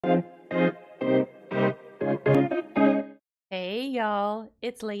Hey y'all,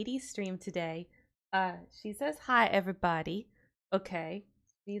 it's Lady's stream today. She says hi everybody. Okay,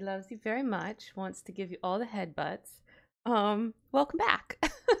 she loves you very much, wants to give you all the headbutts. Welcome back.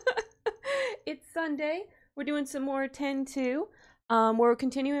 It's Sunday. We're doing some more 10-2. We're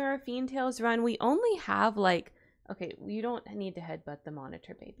continuing our Fiend Tales run. We only have like, okay, you don't need to headbutt the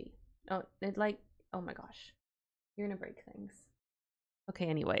monitor, baby. Oh, oh my gosh, you're gonna break things. Okay,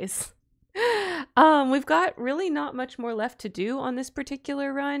 anyways. We've got really not much more left to do on this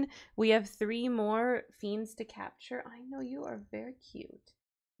particular run. We have 3 more fiends to capture. I know you are very cute.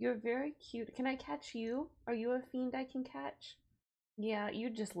 You're very cute. Can I catch you? Are you a fiend I can catch? Yeah, you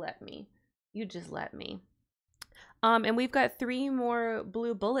just let me. You just let me. And we've got 3 more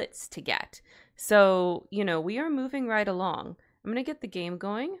blue bullets to get. So, you know, we are moving right along. I'm gonna get the game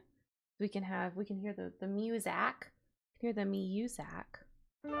going. We can hear the music. Hear the music.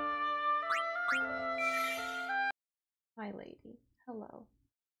 Hi, lady. Hello.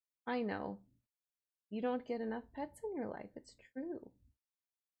 I know. You don't get enough pets in your life. It's true.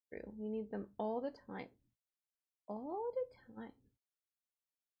 True. You need them all the time. All the time.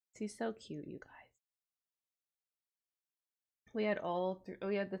 She's so cute, you guys. We had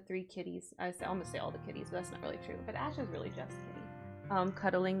the 3 kitties. I almost say all the kitties, but that's not really true. But Ash is really just kitty.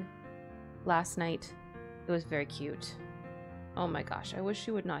 Cuddling last night. It was very cute. Oh my gosh, I wish she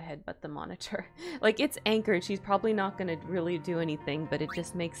would not headbutt the monitor. Like, it's anchored. She's probably not going to really do anything, but it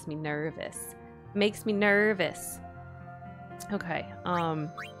just makes me nervous. Makes me nervous. Okay,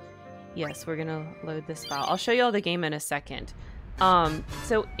 yes, we're going to load this file. I'll show you all the game in a second.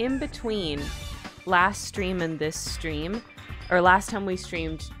 So in between last stream and this stream, or last time we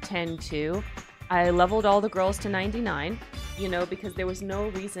streamed 10-2, I leveled all the girls to 99, you know, because there was no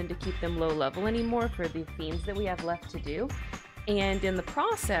reason to keep them low level anymore for the fiends that we have left to do. And in the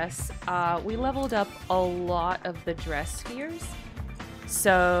process, we leveled up a lot of the dress spheres.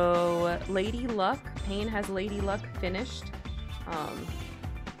 So Lady Luck, Pain has Lady Luck finished.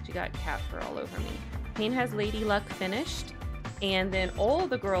 She got cat fur all over me. Pain has Lady Luck finished. And then all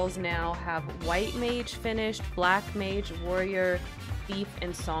the girls now have White Mage finished, Black Mage, Warrior, Thief,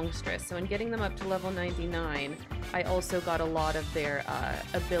 and Songstress. So in getting them up to level 99, I also got a lot of their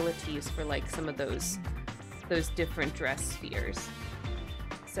abilities for like some of those different dress spheres.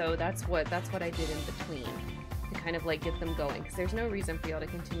 So that's what I did in between to kind of like get them going, because there's no reason for y'all to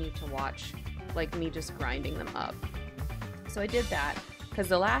continue to watch like me just grinding them up. So I did that because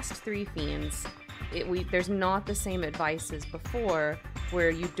the last 3 fiends, there's not the same advice as before where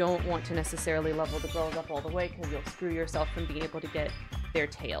you don't want to necessarily level the girls up all the way because you'll screw yourself from being able to get their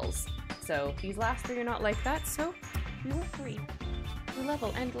tails. So these last 3 are not like that, so we were free. We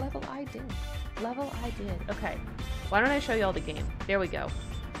level I did. Level I did. Okay, why don't I show you all the game? There we go.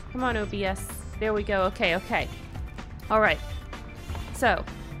 Come on, OBS. There we go. Okay. All right. So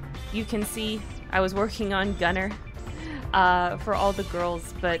you can see I was working on Gunner for all the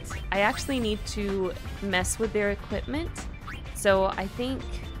girls, but I actually need to mess with their equipment. So I think,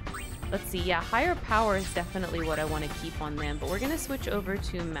 let's see, yeah, higher power is definitely what I want to keep on them, but we're going to switch over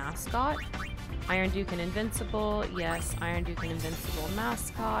to Mascot. Iron Duke and Invincible. Yes, Iron Duke and Invincible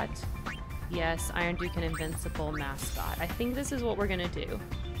Mascot. Yes, Iron Duke and Invincible Mascot. I think this is what we're gonna do.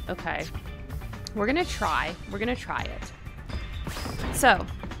 Okay. We're gonna try it. So,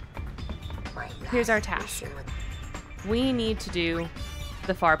 here's our task. We need to do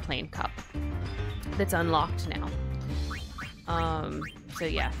the Far Plane Cup. That's unlocked now. So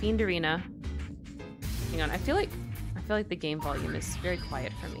yeah, Fiend Arena. Hang on, I feel like the game volume is very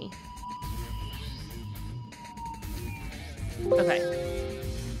quiet for me. Okay.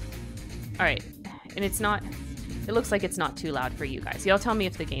 Alright, and it looks like it's not too loud for you guys. Y'all tell me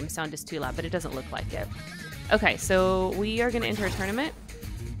if the game sound is too loud, but it doesn't look like it. Okay, so we are going to enter a tournament,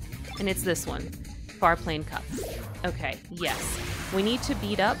 and it's this one, Far Plane Cup. Okay, yes. We need to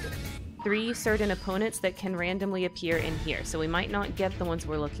beat up 3 certain opponents that can randomly appear in here, so we might not get the ones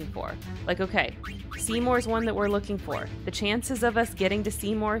we're looking for. Like, okay, Seymour's one that we're looking for. The chances of us getting to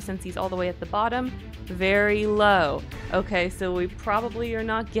Seymore, since he's all the way at the bottom, very low. Okay, so we probably are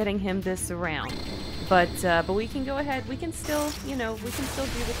not getting him this round. But we can go ahead. We can still, you know, we can still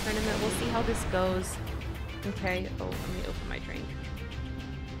do the tournament. We'll see how this goes. Okay, oh, let me open my drink.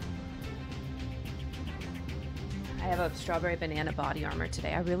 I have a strawberry banana body armor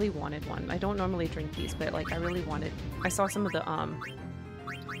today. I really wanted one. I don't normally drink these, but like I saw some of the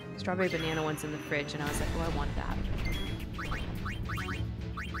strawberry banana ones in the fridge and I was like, oh, I want that.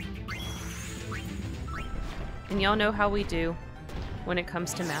 And y'all know how we do when it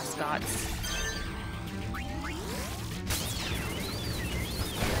comes to mascots.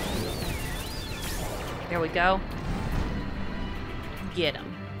 There we go. Get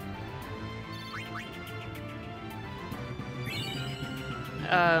him.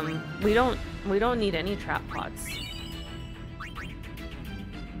 We don't need any trap pods.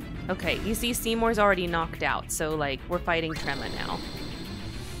 Okay, you see Seymour's already knocked out, so like we're fighting Trema now.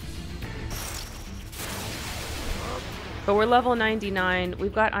 But we're level 99,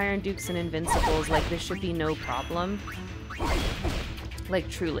 we've got Iron Dukes and Invincibles, like this should be no problem. Like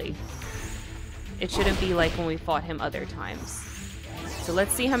truly. It shouldn't be like when we fought him other times. So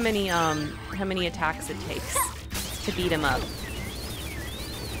let's see how many attacks it takes to beat him up.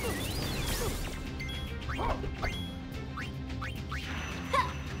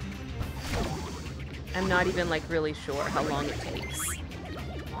 I'm not even like really sure how long it takes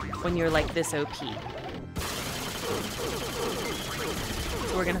when you're like this OP.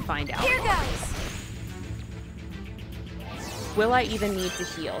 So we're gonna find out. Here goes. Will I even need to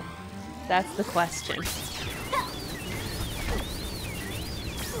heal? That's the question.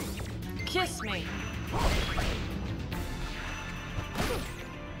 Kiss me.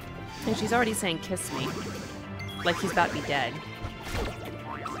 And she's already saying kiss me. Like he's about to be dead.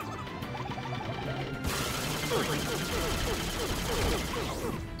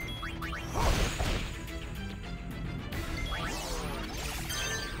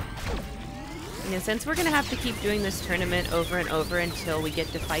 And since we're gonna have to keep doing this tournament over and over until we get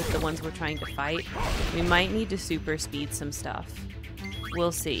to fight the ones we're trying to fight, we might need to super speed some stuff.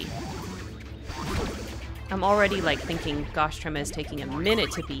 We'll see. I'm already like thinking, gosh, Trema is taking a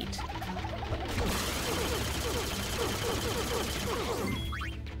minute to beat.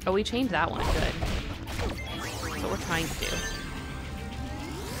 Oh, we chained that one. Good. That's what we're trying to do.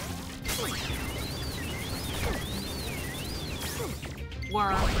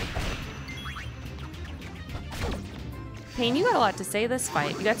 Worm. Pain, you got a lot to say this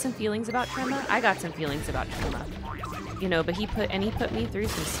fight. You got some feelings about Trema? I got some feelings about Trema. You know, but he put me through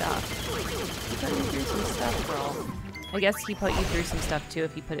some stuff. He put me through some stuff, girl. I guess he put you through some stuff too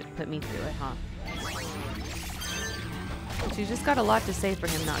if he put me through it, huh? She's just got a lot to say for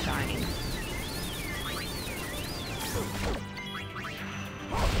him not dying.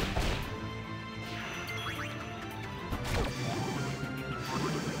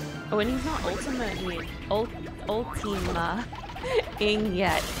 Oh, and he's not ultima-ing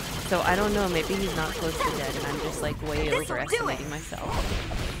yet. So I don't know, maybe he's not close to dead and I'm just like way overestimating myself.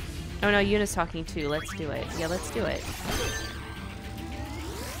 Oh no, Yuna's talking too. Let's do it. Yeah, let's do it.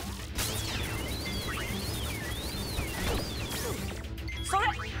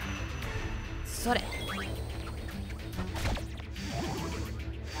 Sore.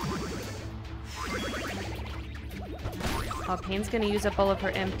 Oh, Pain's gonna use up all of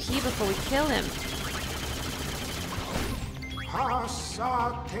her MP before we kill him.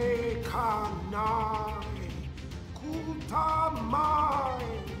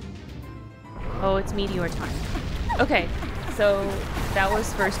 Oh, it's meteor time. Okay, so that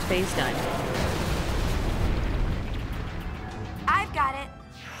was first phase done. I've got it.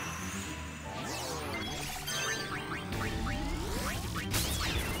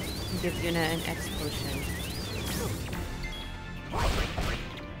 Give Yuna an X potion.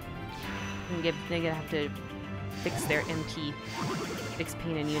 They're gonna have to fix their MP. Fix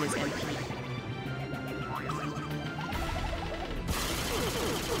Pain and Yuna's MP.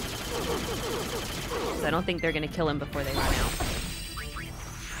 So I don't think they're gonna kill him before they run out.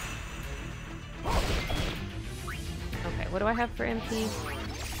 Okay, what do I have for MP?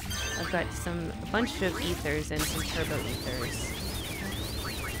 I've got a bunch of ethers and some turbo ethers.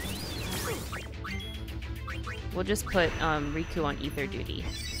 We'll just put Riku on ether duty.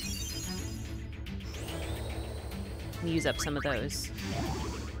 Use up some of those.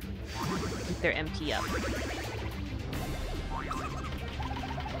 Keep their MP up.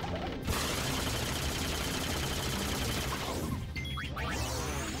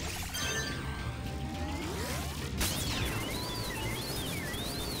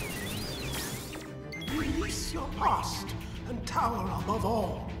 Release your past and tower above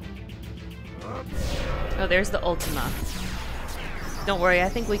all. Oh, there's the Ultima. Don't worry, I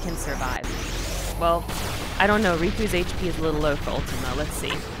think we can survive. Well, I don't know. Riku's HP is a little low for Ultima. Let's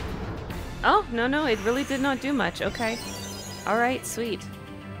see. Oh, no, it really did not do much. Okay. Alright, sweet.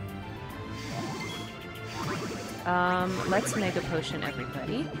 Let's Mega Potion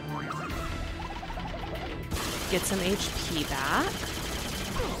everybody. Get some HP back.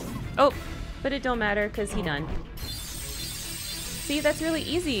 Oh, but it don't matter because he done. See, that's really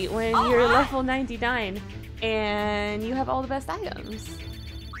easy when you're level 99 and you have all the best items.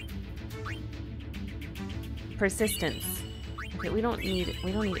 Persistence. Okay, we don't need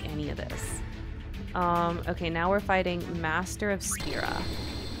any of this. Okay, now we're fighting Master of Spira.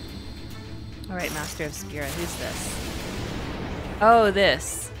 Alright, Master of Spira. Who's this? Oh,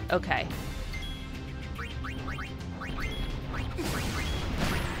 this. Okay.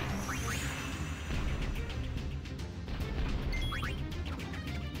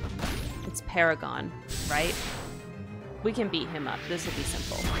 It's Paragon, right? We can beat him up. This will be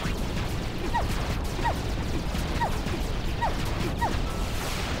simple.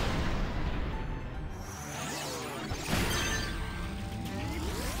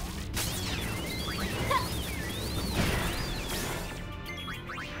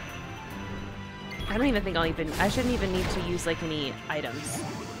 I don't even think I shouldn't even need to use like any items,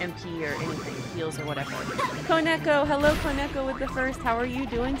 MP or anything, heals or whatever. Koneko, hello Koneko with the first, how are you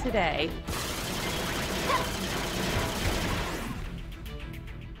doing today?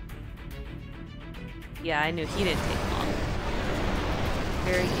 Yeah, I knew he didn't take long.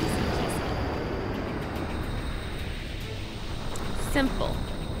 Very easy peasy. Simple.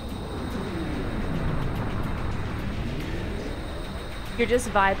 You're just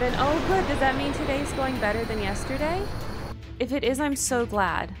vibing? Oh, good. Does that mean today's going better than yesterday? If it is, I'm so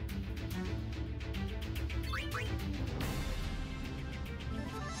glad.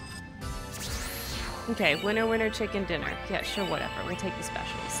 Okay, winner, winner, chicken dinner. Yeah, sure, whatever. We'll take the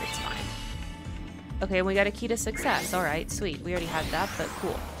specials. It's fine. Okay, we got a key to success. All right, sweet. We already had that, but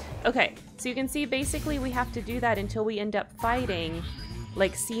cool. Okay, so you can see basically we have to do that until we end up fighting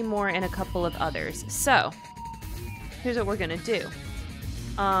like Seymore and a couple of others. So, here's what we're gonna do.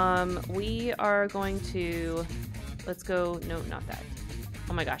 We are going to, let's go, no, not that.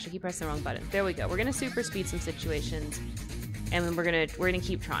 Oh my gosh, I keep pressing the wrong button. There we go. We're gonna super speed some situations, and then we're gonna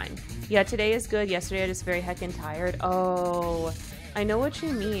keep trying. Yeah, today is good. Yesterday I was very heckin' tired. Oh, I know what you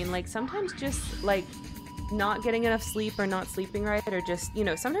mean. Like sometimes just like not getting enough sleep or not sleeping right, or just, you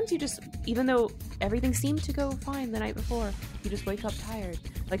know, sometimes you just, even though everything seemed to go fine the night before, you just wake up tired.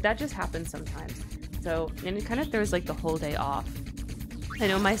 Like that just happens sometimes. So, and it kind of throws like the whole day off. I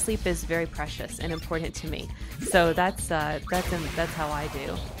know my sleep is very precious and important to me, so that's how I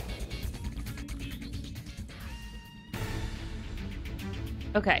do.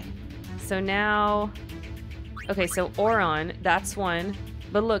 Okay, so now, okay, so Auron, that's one,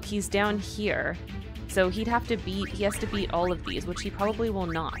 but look, he's down here, so he has to beat all of these, which he probably will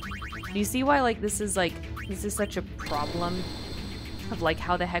not. Do you see why like this is such a problem of like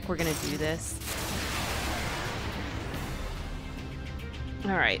how the heck we're gonna do this?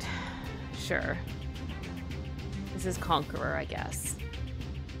 Alright, sure. This is Conqueror, I guess.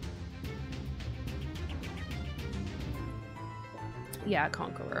 Yeah,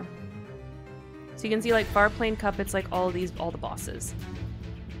 Conqueror. So you can see like Farplane Cup, it's like all the bosses.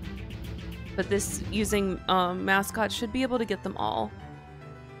 But this, using mascot, should be able to get them all.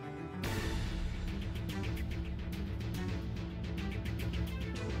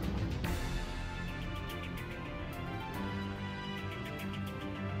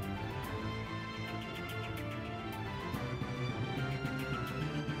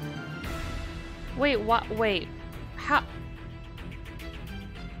 Wait, what? Wait. How?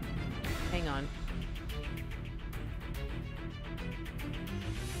 Hang on.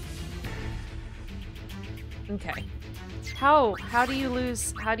 Okay. How do you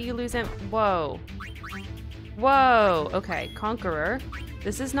lose him? Whoa. Whoa. Okay, Conqueror.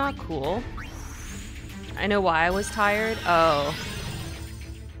 This is not cool. I know why I was tired. Oh.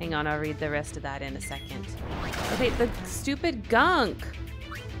 Hang on, I'll read the rest of that in a second. Okay, the stupid gunk.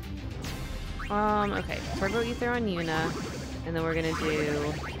 Okay, Turbo Ether on Yuna, and then we're gonna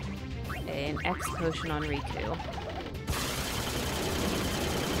do an X potion on Riku.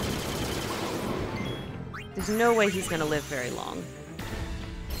 There's no way he's gonna live very long.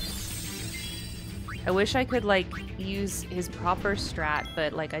 I wish I could, like, use his proper strat,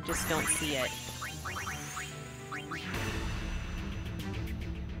 but, like, I just don't see it.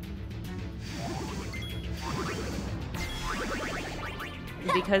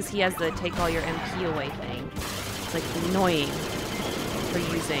 Because he has the take all your MP away thing. It's like annoying for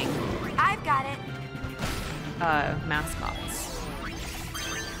using I've got it. Mascots.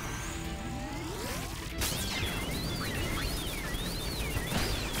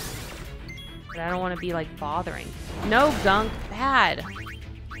 But I don't want to be like bothering. No gunk, bad.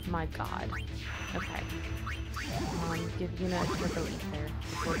 My god. Okay. Give Yuna a Turbo Ether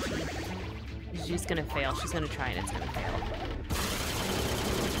before she's gonna fail. She's gonna try and it's gonna fail.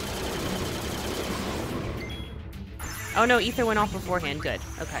 Oh no, Ether went off beforehand. Good.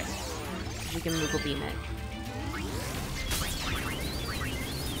 Okay. We can Moogle Beam it.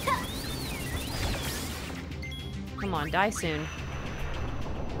 Come on, die soon.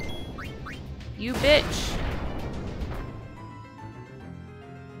 You bitch.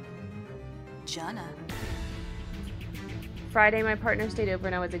 Janna. Friday, my partner stayed over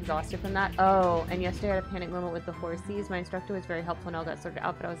and I was exhausted from that. Oh, and yesterday I had a panic moment with the horsies. My instructor was very helpful and all got sorted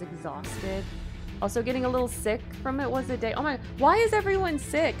out, but I was exhausted. Also, getting a little sick from it was a day. Oh my, why is everyone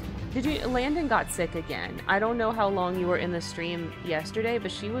sick? Landon got sick again. I don't know how long you were in the stream yesterday,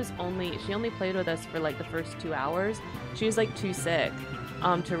 but she only played with us for like the first 2 hours. She was like too sick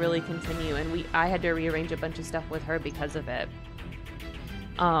to really continue, and I had to rearrange a bunch of stuff with her because of it.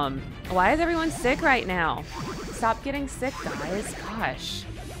 Why is everyone sick right now? Stop getting sick, guys. Gosh.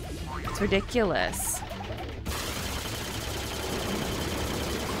 It's ridiculous.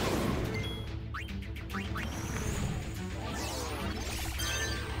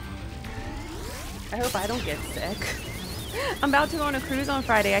 I hope I don't get sick. I'm about to go on a cruise on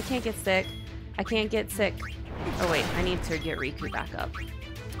Friday. I can't get sick. I can't get sick. Oh wait, I need to get Riku back up.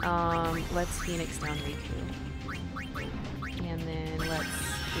 Let's Phoenix down Riku. And then let's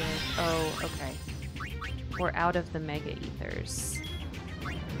get... Oh, okay. We're out of the Mega Ethers.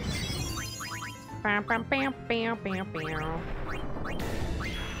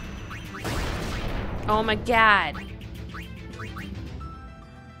 Oh my god!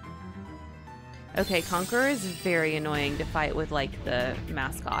 Okay, Conqueror is very annoying to fight with, like, the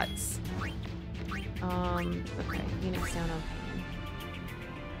mascots. Okay, Phoenix down on Pain.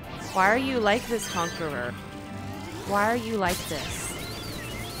 Why are you like this, Conqueror? Why are you like this?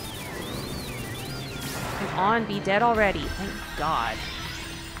 Come on, be dead already. Thank God.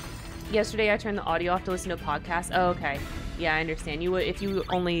 Yesterday I turned the audio off to listen to a podcast. Oh, okay. Yeah, I understand. You would if you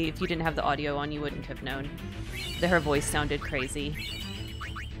didn't have the audio on, you wouldn't have known that her voice sounded crazy.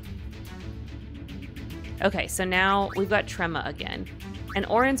 Okay, so now we've got Trema again. And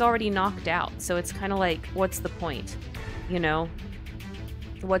Auron's already knocked out, so it's kind of like, what's the point? You know?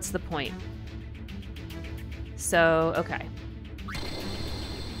 What's the point? So, okay.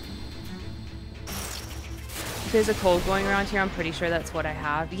 There's a cold going around here. I'm pretty sure that's what I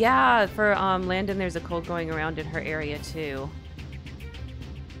have. Yeah, for Landon, there's a cold going around in her area, too.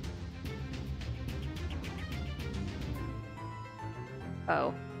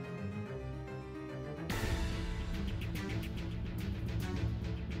 Oh.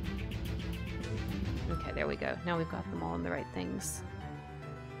 Okay, there we go. Now we've got them all in the right things.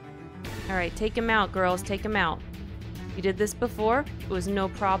 Alright, take him out, girls. Take him out. You did this before. It was no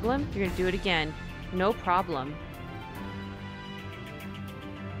problem. You're gonna do it again. No problem.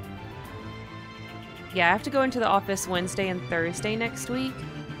 Yeah, I have to go into the office Wednesday and Thursday next week.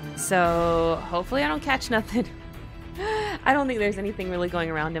 So hopefully I don't catch nothing. I don't think there's anything really going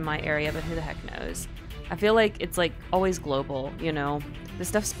around in my area, but who the heck knows? I feel like it's like always global, you know? This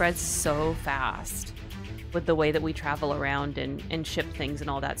stuff spreads so fast with the way that we travel around and ship things and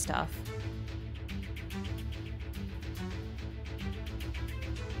all that stuff.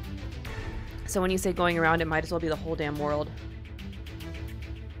 So when you say going around, it might as well be the whole damn world.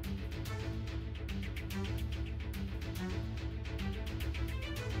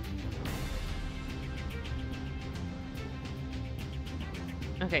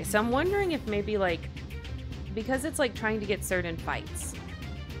 Okay, so I'm wondering if maybe, like, because it's, like, trying to get certain fights,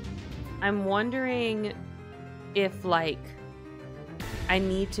 I'm wondering if, like, I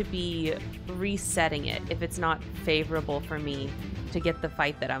need to be resetting it if it's not favorable for me to get the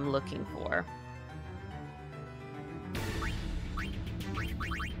fight that I'm looking for.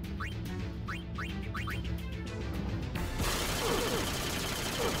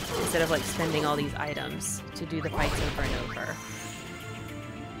 Instead of, like, spending all these items to do the fights over and over.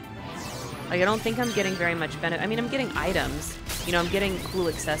 Like, I don't think I'm getting very much benefit. I mean, I'm getting items. You know, I'm getting cool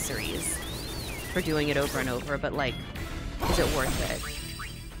accessories for doing it over and over, but, like, is it worth it?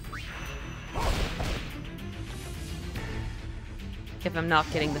 If I'm not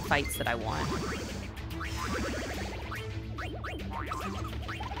getting the fights that I want.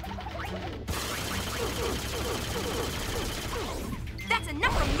 That's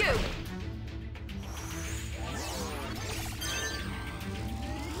enough from you!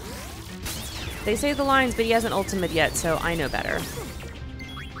 They say the lines, but he hasn't ultimate yet, so I know better.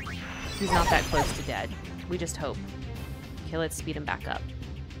 He's not that close to dead. We just hope. Okay, let's speed him back up.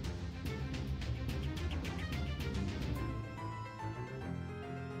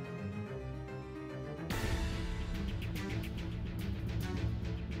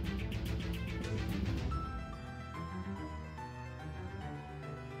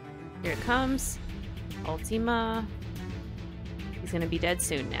 Here it comes. Ultima. He's gonna be dead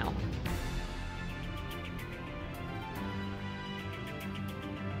soon now.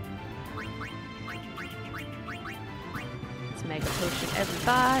 Let's mega potion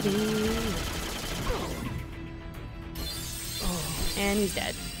everybody. And he's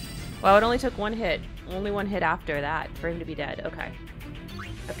dead. Wow, it only took one hit. Only one hit after that for him to be dead. Okay.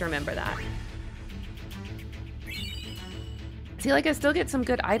 Have to remember that. See, like, I still get some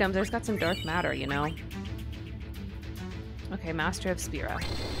good items. I just got some dark matter, you know? Okay, Master of Spira.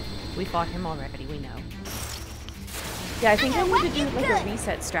 We fought him already, we know. Yeah, I think I need to do, like, a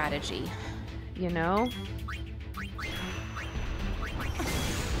reset strategy. You know?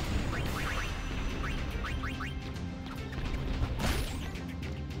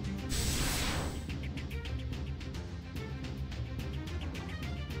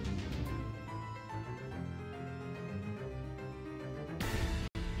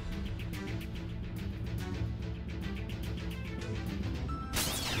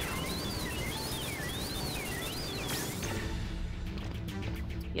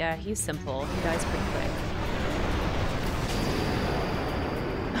 Yeah, he's simple. He dies pretty quick.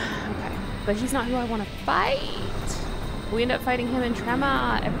 Okay. But he's not who I want to fight. We end up fighting him in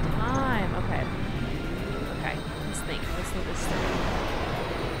Trema every time. Okay. Okay. Let's think. Let's think this through.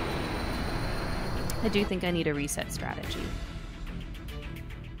 I do think I need a reset strategy.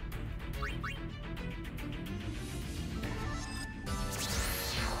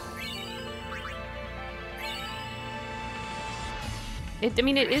 I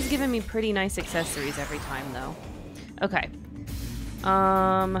mean, it is giving me pretty nice accessories every time, though. Okay.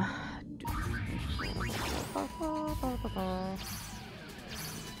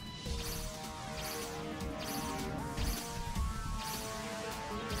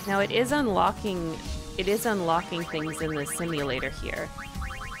 Now it is unlocking things in the simulator here.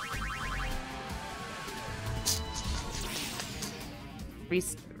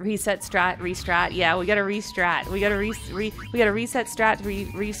 Reset strat, restrat. Yeah, we gotta restrat. We gotta we gotta reset strat,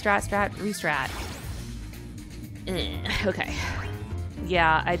 restrat. Okay.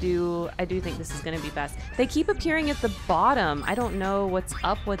 Yeah, I do think this is gonna be best. They keep appearing at the bottom. I don't know what's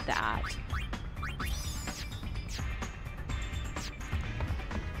up with that.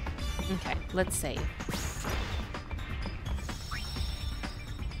 Okay, let's save.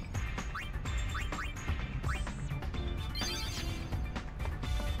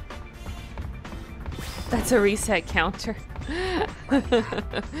 That's a reset counter.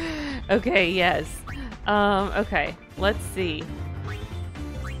 Okay, yes. Okay, let's see.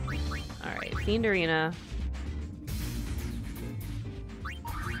 Alright, Fiend Arena.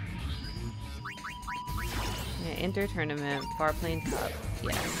 Yeah, enter tournament, Farplane Cup.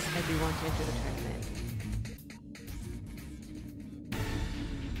 Yes, I do want to enter the tournament.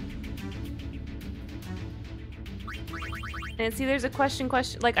 And see, there's a question,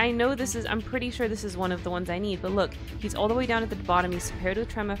 like, I know this is, I'm pretty sure this is one of the ones I need, but look, he's all the way down at the bottom, he's paired with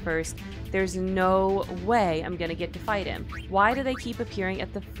Trema first, there's no way I'm gonna get to fight him. Why do they keep appearing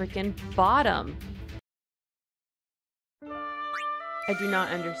at the freaking bottom? I do not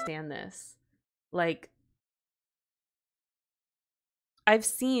understand this. Like, I've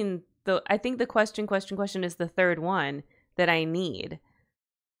seen I think the question is the third one that I need.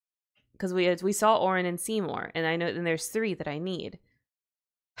 Because we saw Auron and Seymore, and I know and there's 3 that I need.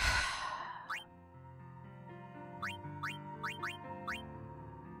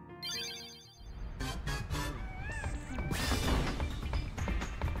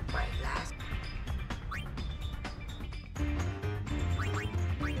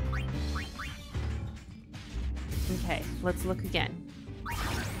 Okay, let's look again.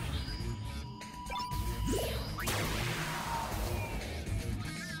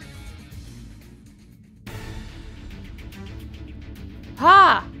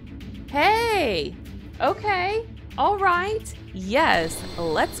 Ha! Hey! Okay. All right. Yes.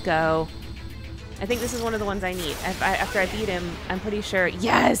 Let's go. I think this is one of the ones I need. After I beat him, I'm pretty sure.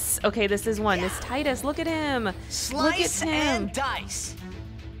 Yes! Okay, this is one. This Tidus. Look at him. Slice look at him. and dice.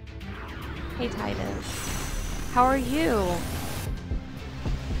 Hey, Tidus. How are you?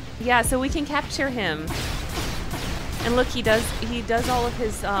 Yeah, so we can capture him. And look, he does all of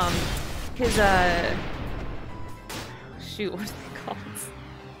his shoot, what are they called?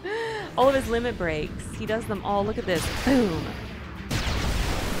 All of his limit breaks. He does them all. Look at this. Boom.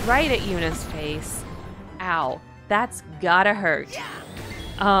 Right at Yuna's face. Ow. That's gotta hurt.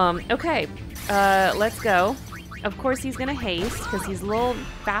 Okay. Let's go. Of course he's gonna haste, because he's a little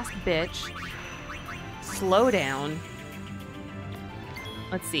fast bitch. Slow down.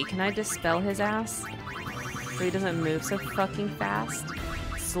 Let's see, can I dispel his ass? So he doesn't move so fucking fast?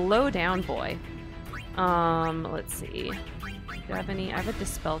 Slow down, boy. Let's see. Do I have any? I have a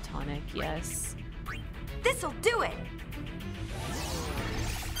Dispel Tonic, yes. This'll do it.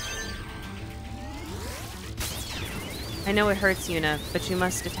 I know it hurts, Yuna, but you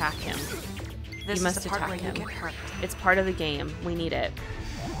must attack him. This You must is the part attack where him. you get hurt. It's part of the game. We need it.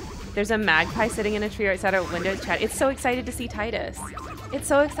 There's a magpie sitting in a tree outside our window chat. It's so excited to see Tidus. It's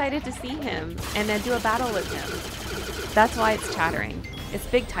so excited to see him and then do a battle with him. That's why it's chattering. It's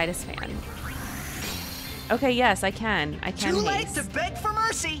big Tidus fan. Okay, yes, I can. I can. Too late haste. to beg for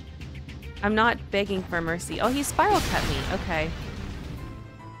mercy. I'm not begging for mercy. Oh, he spiral cut me. Okay.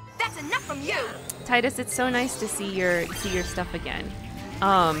 That's enough from you! Tidus, it's so nice to see your stuff again.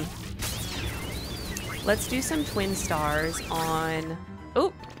 Let's do some twin stars on...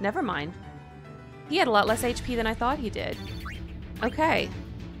 Oh, never mind. He had a lot less HP than I thought he did. Okay.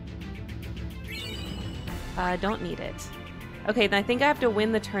 Don't need it. Okay, then I think I have to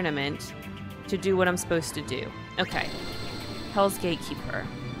win the tournament to do what I'm supposed to do. Okay. Hell's Gatekeeper.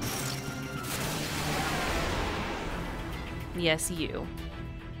 Yes, you.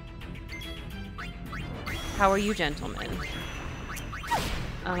 How are you, gentlemen?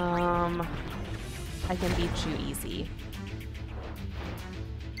 I can beat you easy.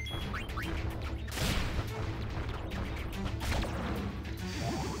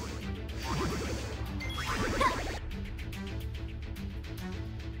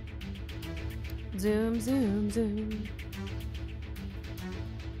 Zoom, zoom, zoom.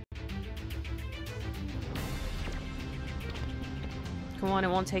 Come on, it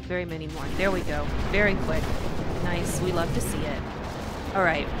won't take very many more. There we go. Very quick. Nice. We love to see it. All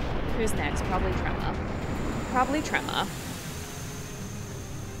right. Who's next? Probably Trema. Probably Trema.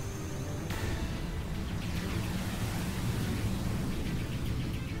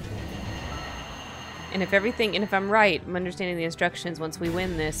 And if I'm right, I'm understanding the instructions, once we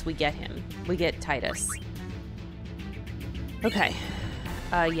win this, we get him. We get Tidus. Okay.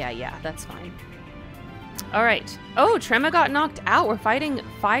 Yeah, that's fine. All right. Oh, Trema got knocked out. We're fighting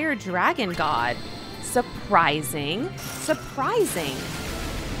Fire Dragon God. Surprising. Surprising.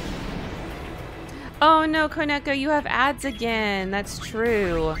 Oh no, Koneko, you have ads again. That's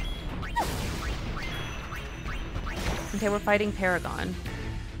true. Okay, we're fighting Paragon.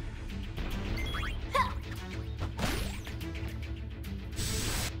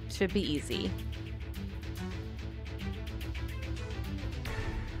 Should be easy.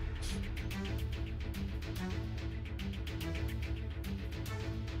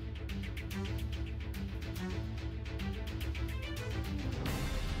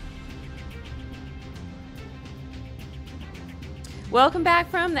 Welcome back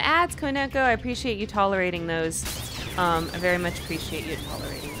from the ads, Koneko. I appreciate you tolerating those. I very much appreciate you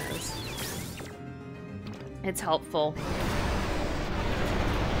tolerating those. It's helpful.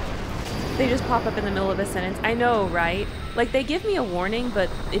 They just pop up in the middle of a sentence. I know, right? Like, they give me a warning, but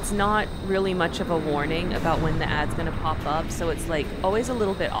it's not really much of a warning about when the ad's gonna pop up, so it's like always a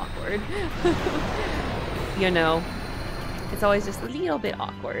little bit awkward. You know? It's always just a little bit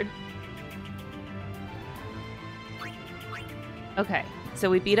awkward. Okay, so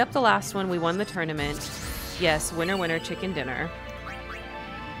we beat up the last one. We won the tournament. Yes, winner, winner, chicken dinner.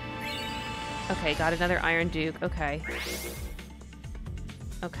 Okay, got another Iron Duke. Okay.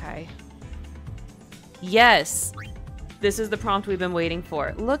 Okay. Yes! This is the prompt we've been waiting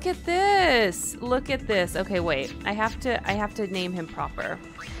for. Look at this! Look at this. Okay, wait. I have to name him proper.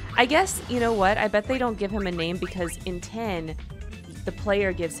 I guess, you know what? I bet they don't give him a name because in 10, the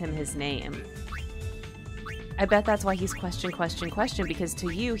player gives him his name. I bet that's why he's question, question, question, because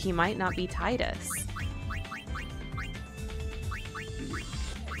to you, he might not be Tidus.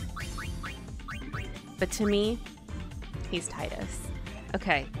 But to me, he's Tidus.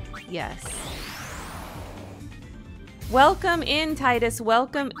 Okay, yes. Welcome in, Tidus,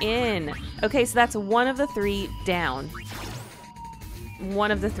 welcome in. Okay, so that's one of the three down.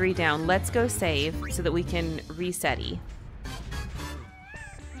 One of the three down. Let's go save so that we can reset-y.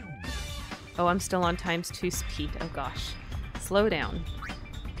 Oh, I'm still on ×2 speed. Oh gosh. Slow down.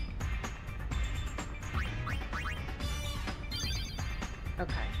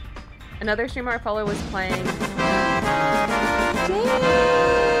 Okay. Another streamer I follow was playing. Jane!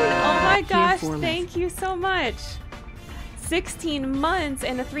 Oh my gosh, thank you so much. 16 months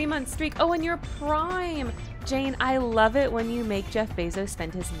and a 3-month streak. Oh, and you're Prime. Jane, I love it when you make Jeff Bezos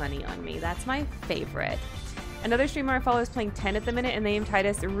spend his money on me. That's my favorite. Another streamer I follow is playing 10 at the minute and they named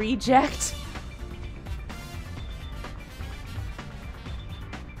Tidus Reject.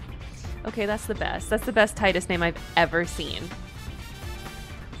 Okay, that's the best. That's the best Tidus name I've ever seen.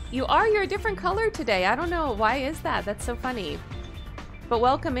 You're a different color today. I don't know. Why is that? That's so funny. But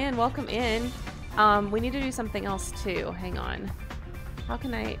welcome in, welcome in. We need to do something else too. Hang on. How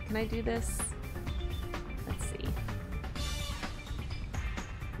can I do this? Let's see.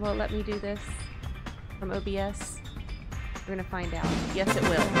 Will it let me do this from OBS? We're gonna find out. Yes, it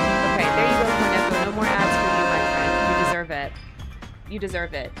will. Okay, there you go, You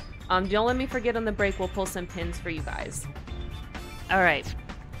deserve it. Don't let me forget on the break. We'll pull some pins for you guys. All right.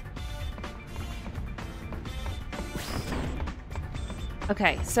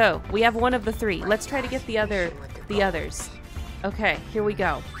 Okay, so we have one of the three. Let's try to get the others. Okay, here we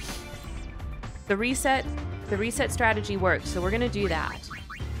go. The reset strategy works, so we're gonna do that.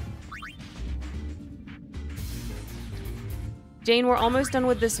 Jane, we're almost done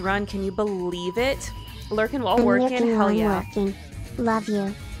with this run. Can you believe it? Lurking while working? Hell yeah. Working. Love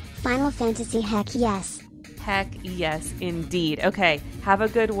you. Final Fantasy, heck yes. Heck yes, indeed. Okay, have a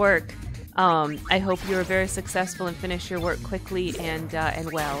good work. I hope you're very successful and finish your work quickly and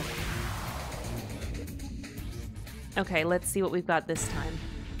well. Okay, let's see what we've got this time.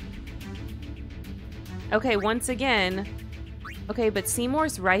 Okay, once again. Okay, but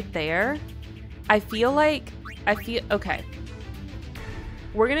Seymour's right there. Okay.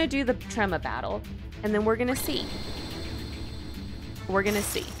 We're gonna do the Trema battle, and then we're gonna see. We're gonna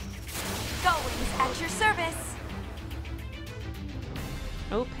see. Goings at your service.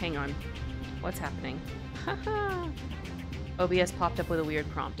 Oh, hang on. What's happening? Haha. OBS popped up with a weird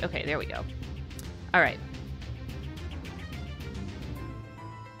prompt. Okay, there we go. All right.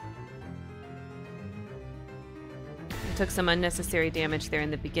 I took some unnecessary damage there in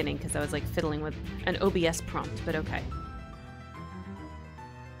the beginning because I was like fiddling with an OBS prompt, but okay.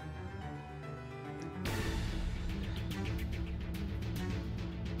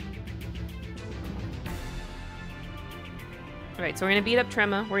 Alright, so we're going to beat up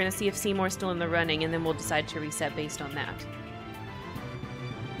Trema, we're going to see if Seymour's still in the running, and then we'll decide to reset based on that.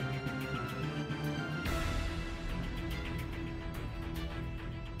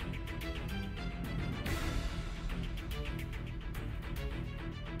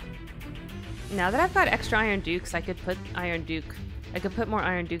 Now that I've got extra Iron Dukes, I could put more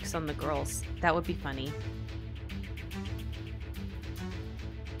Iron Dukes on the girls. That would be funny.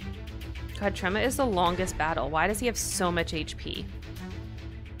 God, Trema is the longest battle. Why does he have so much HP?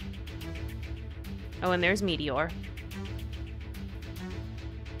 Oh, and there's Meteor.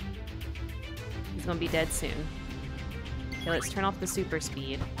 He's gonna be dead soon. Okay, let's turn off the super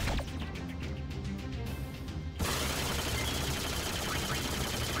speed.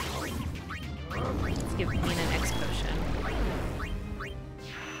 Let's give Fiend an X potion.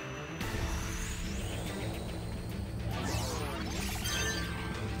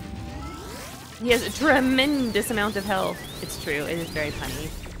 He has a tremendous amount of health. It's true. It is very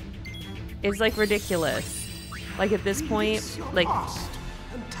funny. It's like ridiculous. Like at this point, like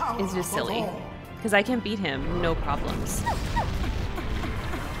it's just silly. Because I can beat him, no problems.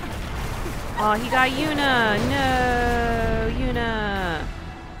 Oh, he got Yuna. No, Yuna.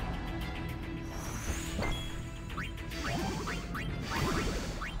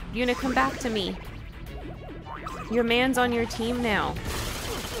 Yuna, come back to me. Your man's on your team now.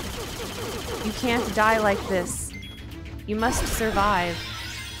 You can't die like this. You must survive.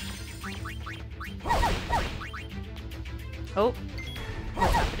 Oh.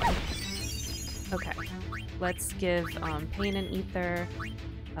 What's happening? Okay. Let's give Pain and Ether,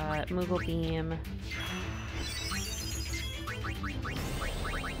 Moogle Beam,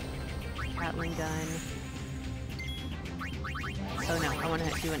 Gatling Gun. Oh no, I want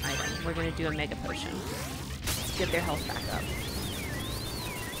to do an item. We're going to do a Mega Potion. Get their health back up.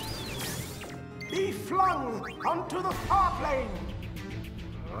 Be flung onto the far plane.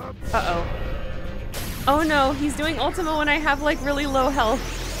 Uh-oh. Oh no, he's doing Ultima when I have like really low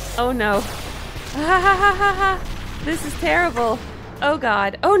health. Oh no. This is terrible. Oh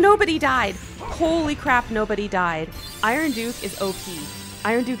god. Oh, nobody died. Holy crap, nobody died. Iron Duke is OP.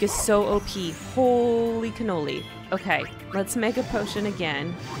 Iron Duke is so OP. Holy cannoli. Okay, let's make a potion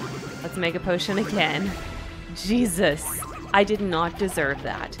again. Let's make a potion again. Jesus. I did not deserve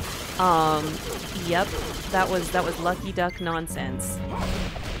that. Yep, that was Lucky Duck nonsense.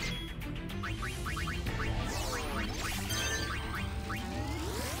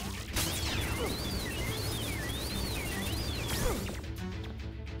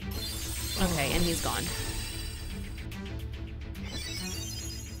 Okay, and he's gone.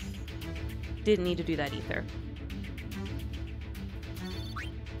 Didn't need to do that either.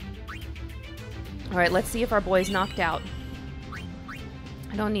 Alright, let's see if our boy's knocked out.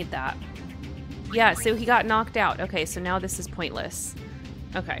 I don't need that. Yeah, so he got knocked out. Okay, so now this is pointless.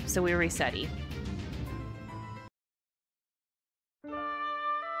 Okay, so we're resetting.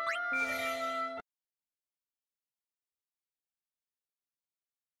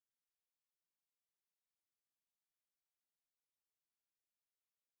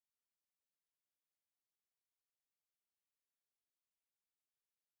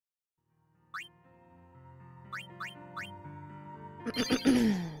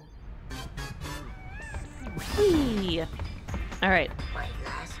 Whee! All right.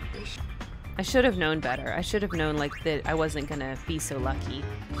 I should have known better. I should have known like that I wasn't gonna be so lucky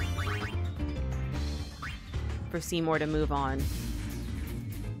for Seymore to move on.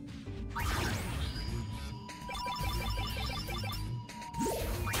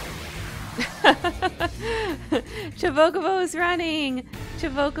 Chocobo is running.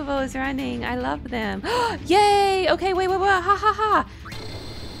 Chocobo is running. I love them. Yay! Okay, wait. Ha ha ha.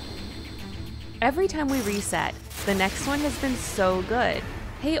 Every time we reset, the next one has been so good.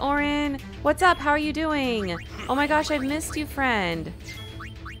 Hey, Auron. What's up? How are you doing? Oh my gosh, I've missed you, friend.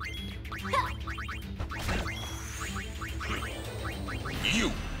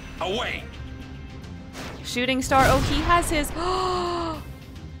 You, away. Shooting star. Oh, he has his.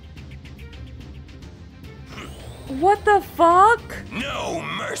 What the fuck? No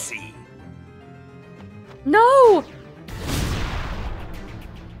mercy. No!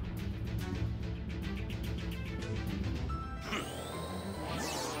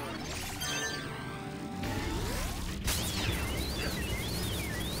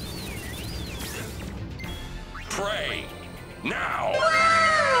 Pray now.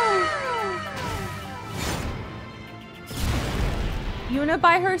 Yuna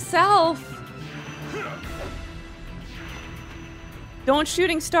by herself. Don't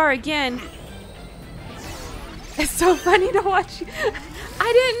shooting star again. It's so funny to watch.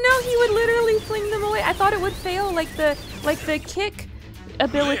 I didn't know he would literally fling them away. I thought it would fail, like the kick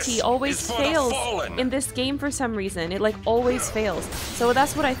ability This always is for the fails fallen. in this game for some reason. It like always fails. So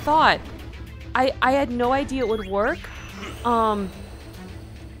that's what I thought. I had no idea it would work.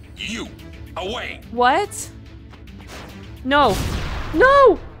 You, away. What? No.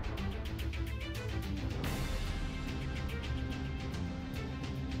 No!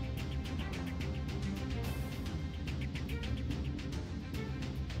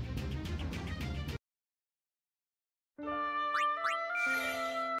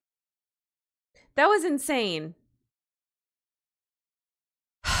 That was insane.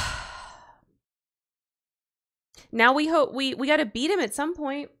 Now we hope we gotta beat him at some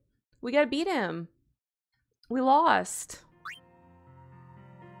point. We gotta beat him. We lost.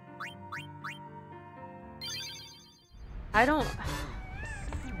 I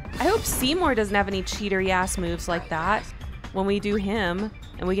hope Seymore doesn't have any cheatery ass moves like that when we do him,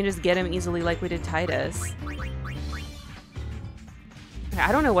 and we can just get him easily like we did Tidus.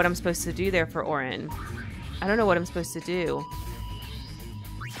 I don't know what I'm supposed to do there for Auron. I don't know what I'm supposed to do.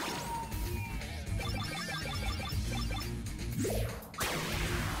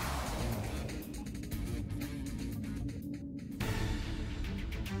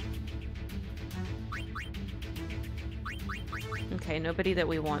 Okay, nobody that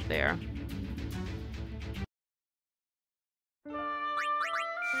we want there.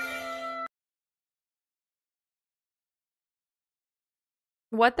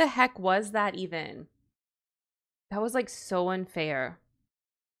 What the heck was that even? That was like so unfair.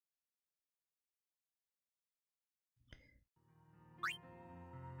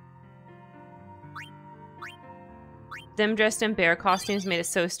 Them dressed in bear costumes made it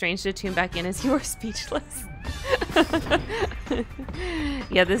so strange to tune back in as you were speechless.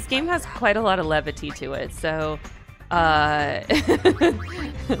 Yeah, this game has quite a lot of levity to it, so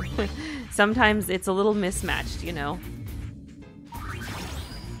sometimes it's a little mismatched, you know.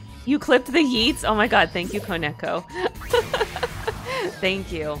 You clipped the yeets? Oh my god, thank you, Koneko.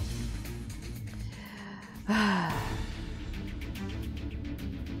 Thank you.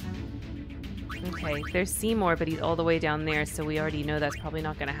 Okay, there's Seymore, but he's all the way down there, so we already know that's probably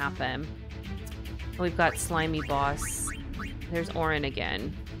not gonna happen. We've got Slimy Boss. There's Auron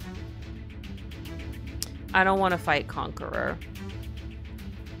again. I don't want to fight Conqueror.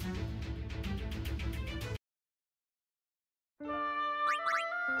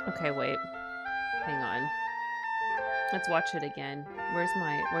 Okay, wait. Hang on. Let's watch it again. Where's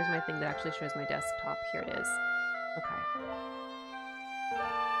my thing that actually shows my desktop? Here it is. Okay.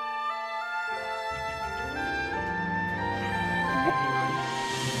 Hang on.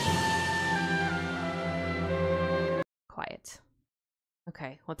 Quiet.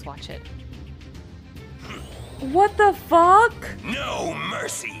 Okay, let's watch it. What the fuck? No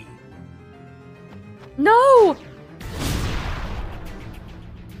mercy. No!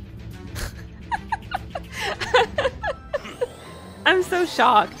 I'm so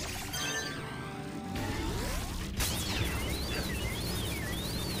shocked.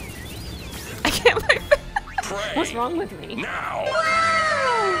 I can't believe it. Pray What's wrong with me? now.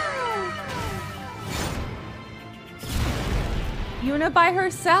 Yuna by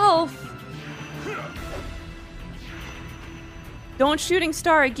herself. Don't shooting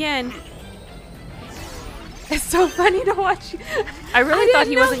star again. It's so funny to watch. I really thought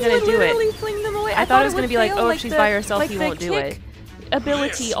he wasn't going to do it. Fling them away. I thought it was going to be like, oh, like if she's by herself, he won't do kick. it.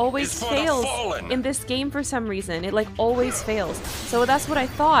 Ability This always is for the fails fallen. in this game for some reason. It like always fails. So that's what I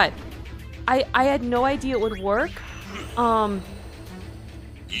thought. I had no idea it would work.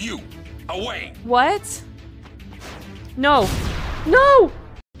 You, away. What? No. No!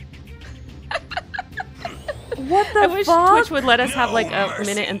 What the I wish fuck? Twitch would let us have No like a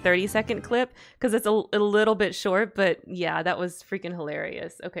mercy. minute and 30-second clip because it's a little bit short, but yeah, that was freaking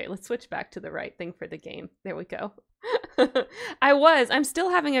hilarious. Okay, let's switch back to the right thing for the game. There we go. I'm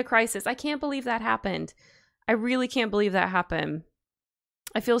still having a crisis. I can't believe that happened. I really can't believe that happened.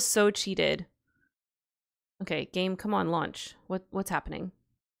 I feel so cheated. Okay, game, come on, launch. What's happening?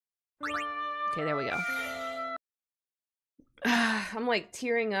 Okay, there we go. I'm like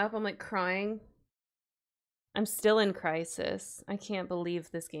tearing up. I'm like crying. I'm still in crisis. I can't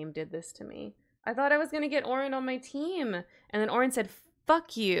believe this game did this to me. I thought I was going to get Auron on my team. And then Auron said,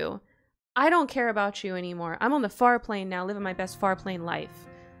 fuck you. I don't care about you anymore. I'm on the far plane now, living my best far plane life.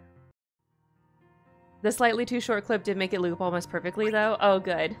 The slightly too short clip did make it loop almost perfectly, though. Oh,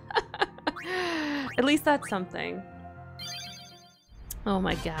 good. At least that's something. Oh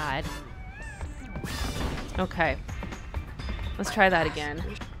my god. Okay. Let's try that again.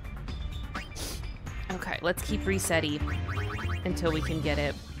 Okay, let's keep resetting until we can get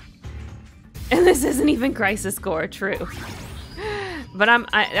it. And this isn't even crisis core, true. But I'm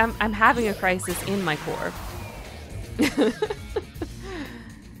having a crisis in my core.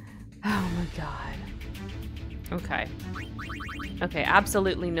 Oh my god. Okay. Okay,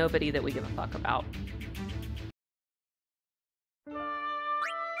 absolutely nobody that we give a fuck about.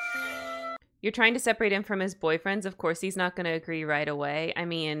 You're trying to separate him from his boyfriends. Of course, he's not going to agree right away. I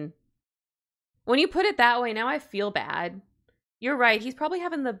mean, when you put it that way, now I feel bad. You're right. He's probably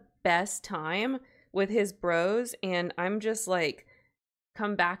having the best time with his bros. And I'm just like,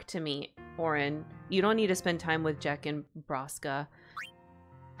 come back to me, Auron. You don't need to spend time with Jack and Braska.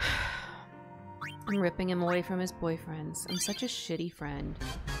 I'm ripping him away from his boyfriends. I'm such a shitty friend.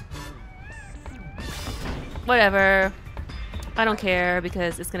 Whatever. I don't care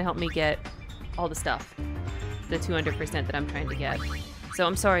because it's going to help me get all the stuff. The 200% that I'm trying to get. So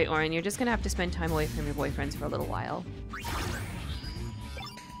I'm sorry, Auron. You're just going to have to spend time away from your boyfriends for a little while.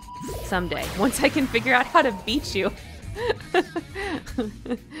 Someday. Once I can figure out how to beat you.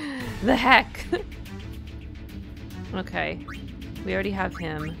 The heck? Okay. We already have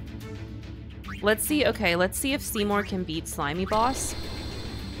him. Let's see. Okay, let's see if Seymore can beat Slimy Boss.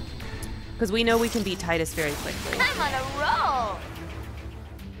 Because we know we can beat Tidus very quickly. I'm on a roll.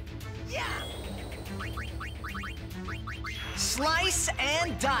 Slice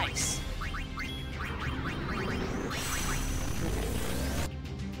and dice.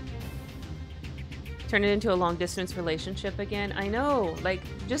 Turn it into a long distance relationship again. I know, like,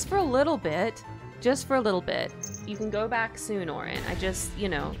 just for a little bit. Just for a little bit. You can go back soon, Auron. I just, you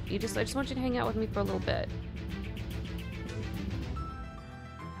know, I just want you to hang out with me for a little bit.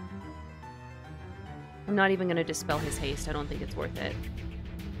 I'm not even going to dispel his haste. I don't think it's worth it.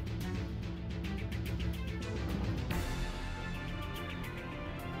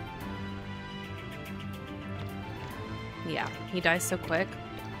 Yeah, he dies so quick.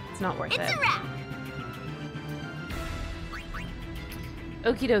 It's not worth it. It's a wrap.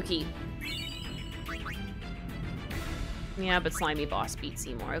 Okie dokie. Yeah, but Slimy Boss beat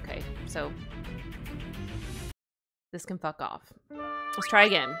Seymore. Okay, so this can fuck off. Let's try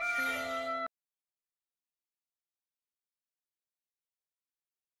again.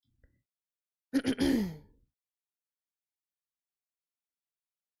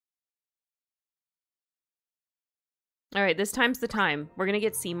 All right, this time's the time. We're gonna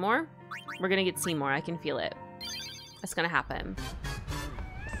get Seymore. We're gonna get Seymore. I can feel it. It's gonna happen.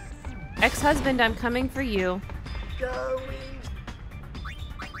 Ex-husband, I'm coming for you. Going.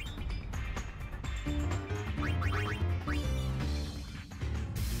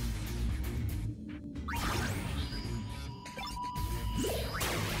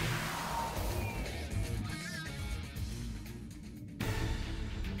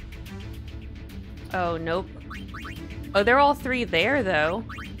 Oh, nope. Oh, they're all three there, though.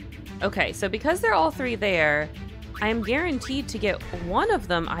 Okay, so because they're all three there, I am guaranteed to get one of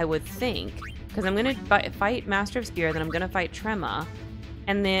them, I would think. Because I'm going to fight Master of Spear, then I'm going to fight Trema.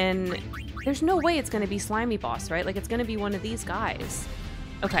 And then there's no way it's going to be Slimy Boss, right? Like, it's going to be one of these guys.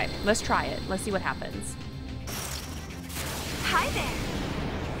 Okay, let's try it. Let's see what happens. Hi there.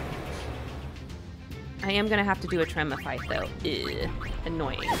 I am going to have to do a Trema fight, though. Ugh,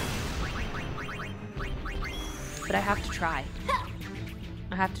 annoying. But I have to try.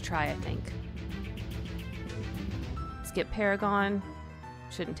 I have to try, I think. Skip Paragon.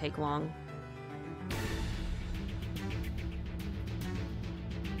 Shouldn't take long.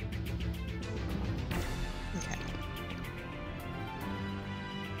 Okay.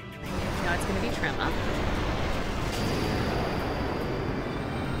 Now it's going to be Trema.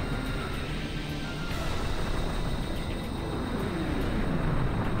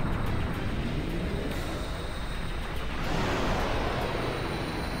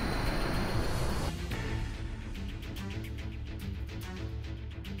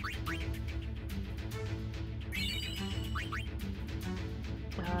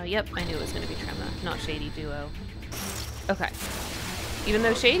 Yep, I knew it was going to be Trema, not Shady Duo. Okay. Even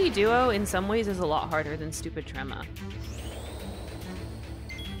though Shady Duo in some ways is a lot harder than stupid Trema.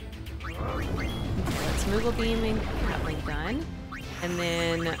 Let's Moogle Beaming, Gatling Gun. And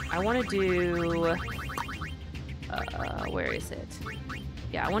then I want to do... where is it?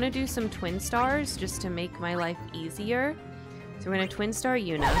 Yeah, I want to do some Twin Stars just to make my life easier. So we're going to Twin Star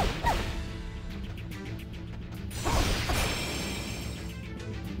Yuna.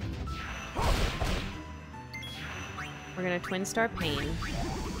 We're gonna Twin Star Pain.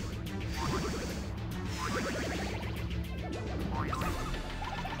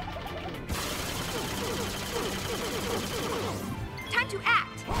 Time to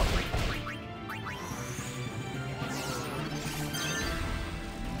act!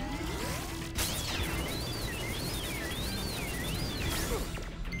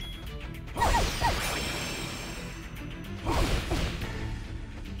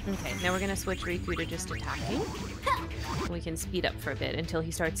 Okay, now we're gonna switch Riku to just attacking. We can speed up for a bit until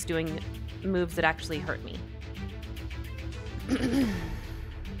he starts doing moves that actually hurt me.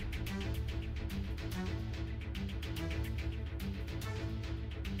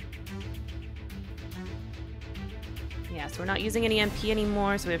 Yeah, so we're not using any MP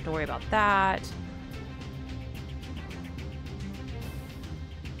anymore, so we have to worry about that.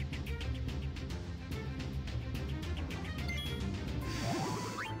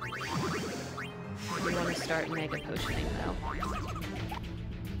 We want to start Mega Potioning, though.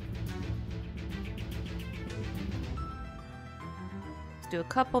 Let's do a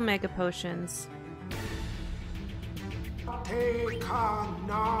couple Mega Potions.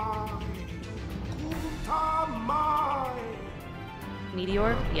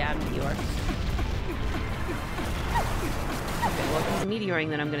 Meteor? Yeah, Meteor. Okay, well, if he's meteoring,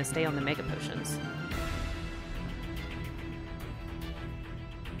 then I'm going to stay on the Mega Potions.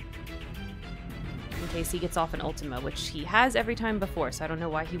 In case he gets off an Ultima, which he has every time before, so I don't know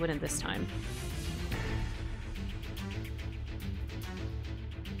why he wouldn't this time.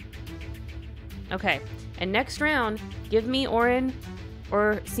 Okay, and next round, give me Auron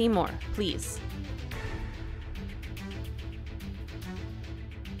or Seymore, please.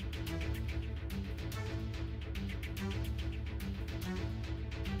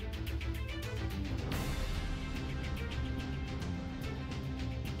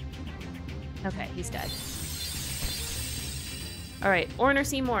 Okay, he's dead. Alright, Auron or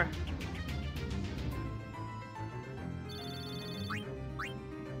Seymore?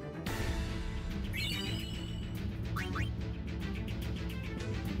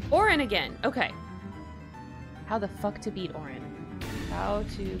 Auron again! Okay. How the fuck to beat Auron? How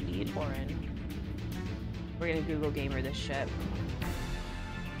to beat Auron. We're gonna Google Gamer this shit.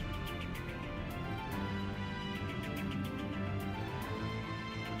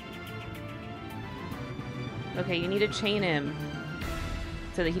 Okay, you need to chain him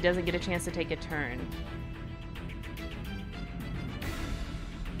so that he doesn't get a chance to take a turn.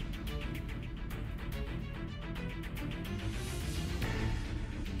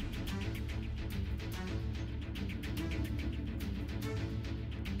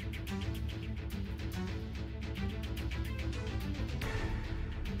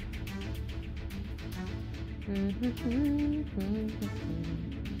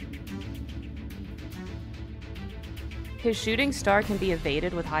 His shooting star can be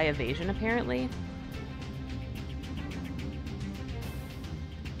evaded with high evasion, apparently.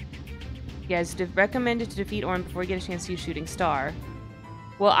 Yeah, it's recommended to defeat Auron before you get a chance to use shooting star.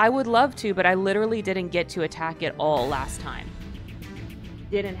 Well, I would love to, but I literally didn't get to attack at all last time.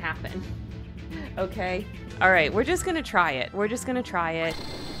 Didn't happen. Okay? Alright, we're just gonna try it. We're just gonna try it.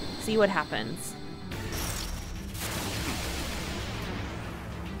 See what happens.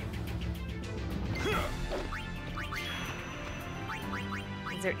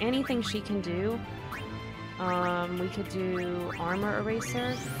 Is there anything she can do? We could do armor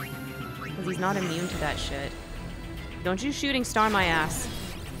eraser. Because he's not immune to that shit. Don't you shooting star my ass.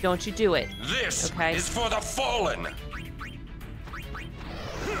 Don't you do it. This okay? is for the fallen.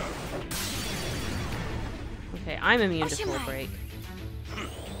 Okay, I'm immune to full break.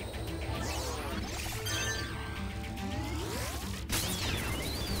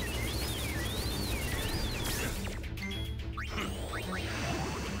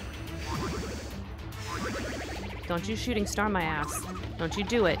 Don't you shooting star my ass. Don't you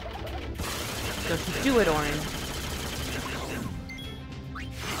do it. Don't you do it, Auron.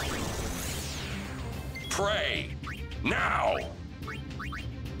 Pray! Now!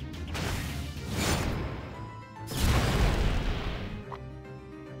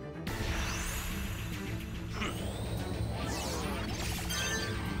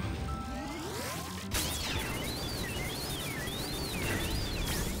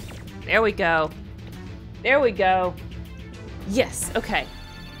 There we go. There we go. Yes, okay.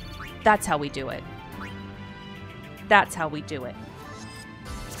 That's how we do it. That's how we do it.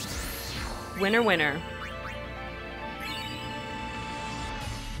 Winner, winner.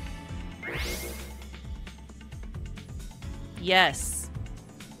 Yes.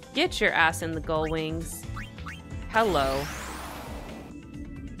 Get your ass in the gull wings. Hello.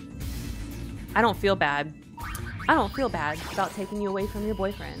 I don't feel bad. I don't feel bad about taking you away from your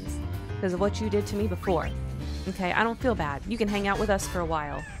boyfriends because of what you did to me before. Okay, I don't feel bad. You can hang out with us for a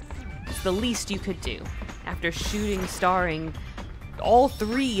while. It's the least you could do after shooting, starring all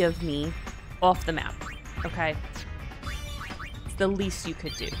three of me off the map. Okay? It's the least you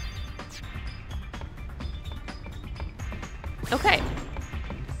could do. Okay.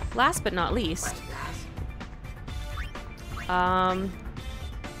 Last but not least,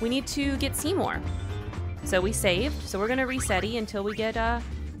 we need to get Seymore. So we saved. So we're gonna reset until we get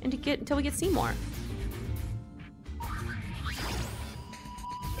until we get Seymore.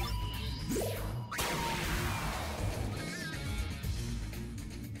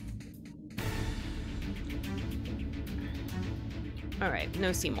 All right, no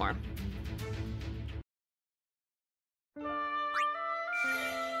Seymore.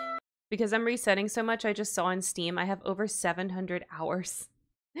 Because I'm resetting so much, I just saw on Steam I have over 700 hours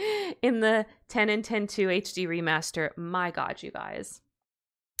in the 10 and 10.2 HD remaster. My God, you guys.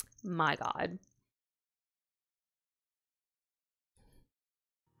 My God.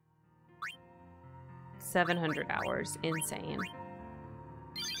 $700 hours. Insane.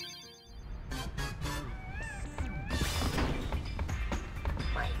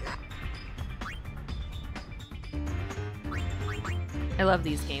 I love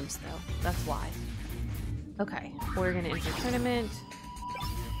these games, though. That's why. Okay, we're gonna enter tournament.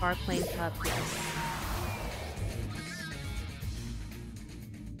 Bar Plane Cup, yes.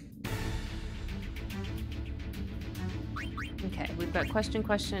 Okay, we've got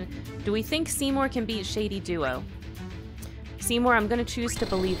question. Do we think Seymore can beat Shady Duo? Seymore, I'm gonna choose to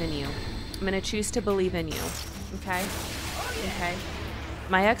believe in you. I'm gonna choose to believe in you. Okay? Okay.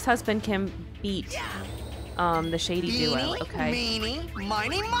 My ex-husband can beat the Shady Duo, okay? Meeny,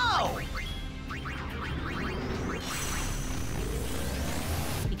 miny, mo!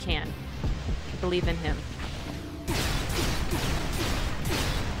 He can. Believe in him.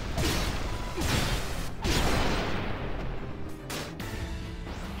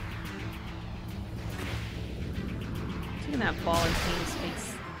 Look at that ball in Kane's face.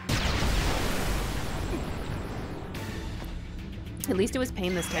 At least it was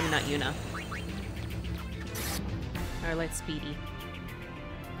Pain this time and not Yuna. Or let's Speedy.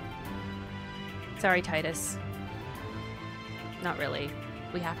 Sorry, Tidus. Not really.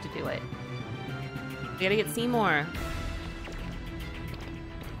 We have to do it. We gotta get Seymore.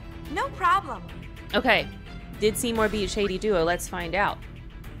 No problem. Okay. Did Seymore beat Shady Duo? Let's find out.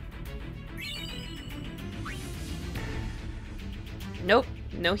 Nope.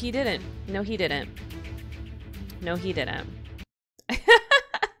 No, he didn't. No, he didn't. No, he didn't.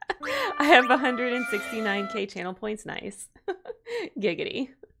 I have 169k channel points. Nice. Giggity.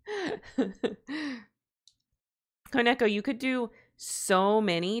 Koneko, you could do so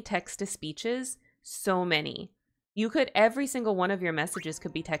many text-to-speeches. So many. You could, every single one of your messages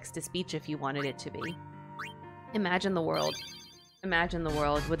could be text-to-speech if you wanted it to be. Imagine the world. Imagine the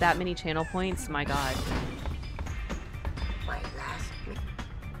world. With that many channel points, my God.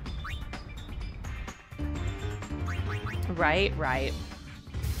 Right, right.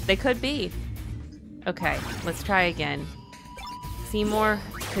 They could be. Okay, let's try again. Seymore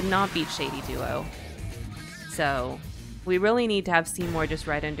could not beat Shady Duo. So, we really need to have Seymore just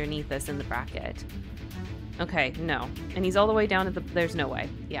right underneath us in the bracket. Okay, no. And he's all the way down at the... There's no way.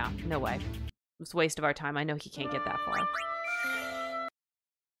 Yeah, no way. It's a waste of our time. I know he can't get that far.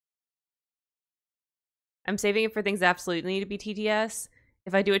 I'm saving it for things that absolutely need to be TTS.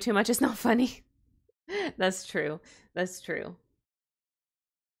 If I do it too much, it's not funny. That's true. That's true.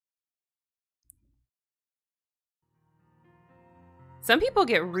 Some people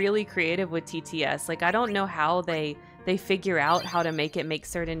get really creative with TTS. Like, I don't know how they figure out how to make it make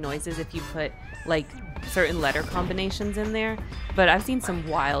certain noises if you put, like, certain letter combinations in there. But I've seen some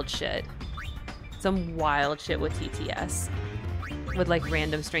wild shit. Some wild shit with TTS. With, like,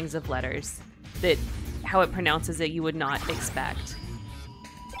 random strings of letters. That, how it pronounces it, you would not expect.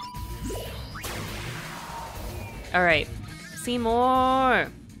 Alright.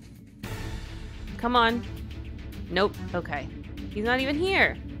 Seymore! Come on. Nope. Okay. He's not even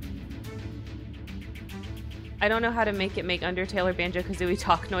here. I don't know how to make it make Undertale or Banjo-Kazooie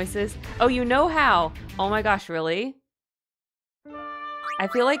talk noises. Oh, you know how? Oh my gosh, really? I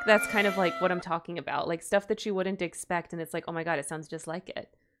feel like that's kind of like what I'm talking about. Like stuff that you wouldn't expect and it's like, oh my god, it sounds just like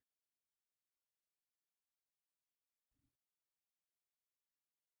it.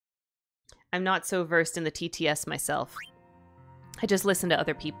 I'm not so versed in the TTS myself. I just listen to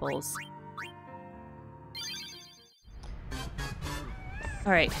other people's.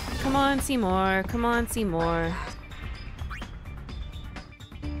 Alright, come on, Seymore. Come on, Seymore.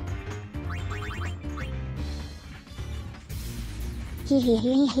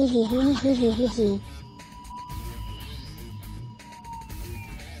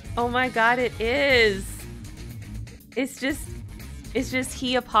 Oh my god, it is! It's just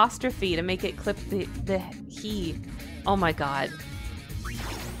he apostrophe to make it clip the he. Oh my god.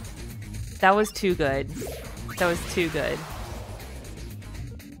 That was too good. That was too good.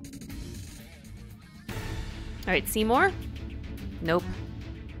 Alright, Seymore? Nope.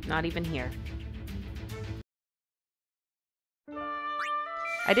 Not even here.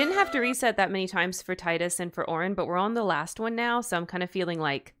 I didn't have to reset that many times for Tidus and for Auron, but we're on the last one now, so I'm kind of feeling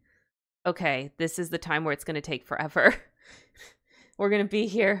like, okay, this is the time where it's going to take forever. We're going to be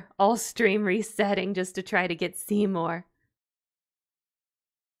here all stream resetting just to try to get Seymore.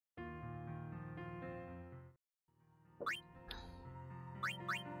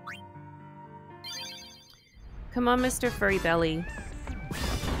 Come on, Mr. Furry Belly.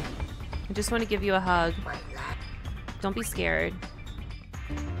 I just want to give you a hug. Don't be scared.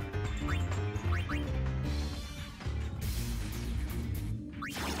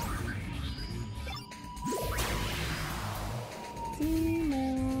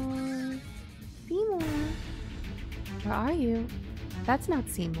 Seymore. Seymore. Where are you? That's not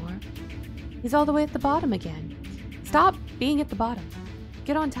Seymore. He's all the way at the bottom again. Stop being at the bottom.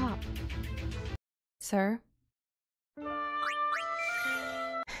 Get on top. Sir?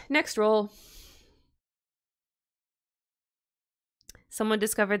 Next roll. Someone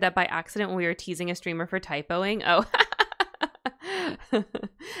discovered that by accident when we were teasing a streamer for typoing. Oh.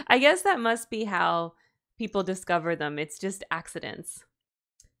 I guess that must be how people discover them. It's just accidents.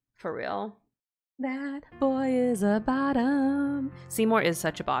 For real. That boy is a bottom. Seymore is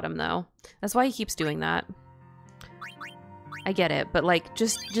such a bottom, though. That's why he keeps doing that. I get it, but like,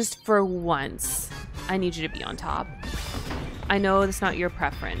 just for once, I need you to be on top. I know it's not your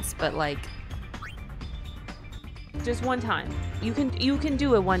preference, but like, just one time. You can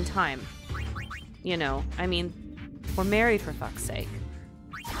do it one time. You know, I mean, we're married for fuck's sake.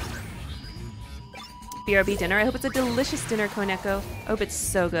 BRB dinner. I hope it's a delicious dinner, Koneko. I hope it's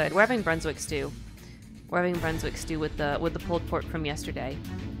so good. We're having Brunswick stew. We're having Brunswick stew with the pulled pork from yesterday.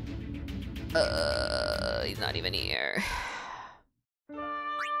 He's not even here.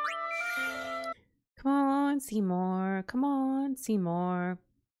 Come on, Seymore. Come on, Seymore.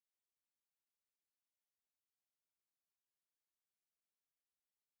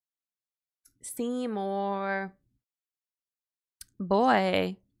 Seymore.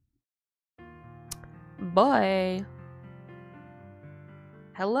 Boy. Boy.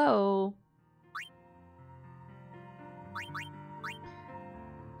 Hello.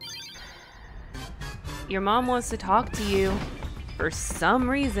 Your mom wants to talk to you. For some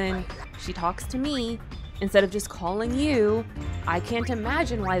reason, she talks to me instead of just calling you. I can't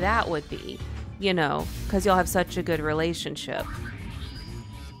imagine why that would be. You know, because y'all have such a good relationship.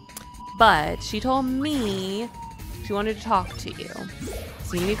 But she told me she wanted to talk to you.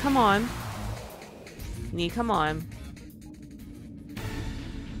 So you need to come on. You need to come on.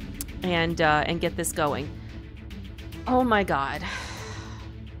 And get this going. Oh my god.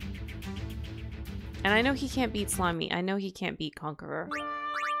 And I know he can't beat Slimy. I know he can't beat Conqueror.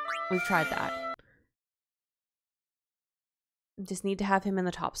 We've tried that. Just need to have him in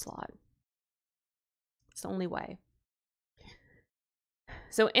the top slot. It's the only way.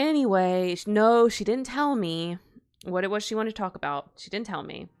 So anyway, no, she didn't tell me what it was she wanted to talk about. She didn't tell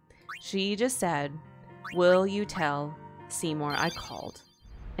me. She just said, will you tell Seymore I called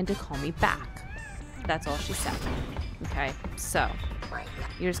and to call me back? That's all she said. Okay, so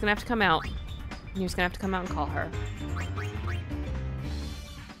you're just gonna have to come out. You're just gonna have to come out and call her.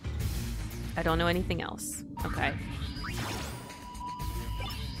 I don't know anything else. Okay.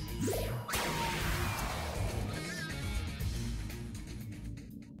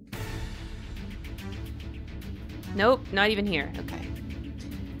 Nope, not even here. Okay.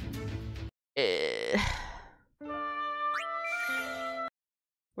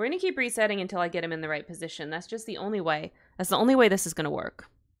 We're gonna keep resetting until I get him in the right position. That's just the only way. That's the only way this is gonna work.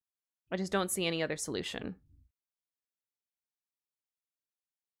 I just don't see any other solution.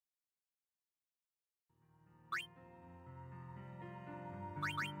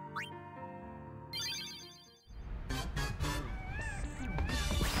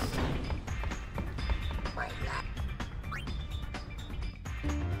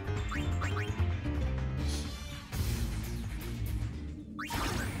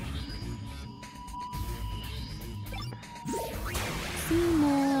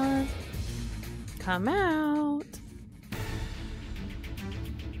 Seymore, come out.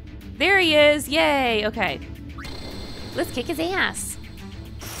 There he is. Yay. Okay. Let's kick his ass.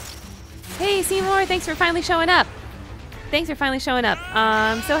 Hey, Seymore. Thanks for finally showing up.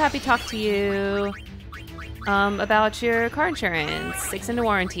 I'm so happy to talk to you about your car insurance. Extended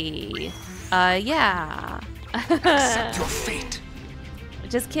warranty. Yeah. Accept your fate.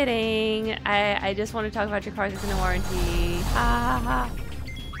 Just kidding. I just want to talk about your car's extended warranty. Ha ha ha.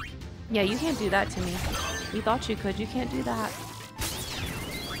 Yeah, you can't do that to me. We thought you could. You can't do that.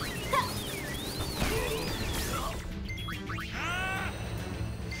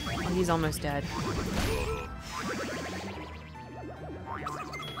 Oh, he's almost dead.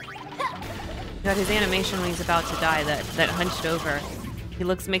 God, his animation when he's about to die, that hunched over. He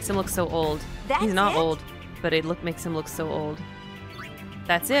makes him look so old. He's not old, but makes him look so old.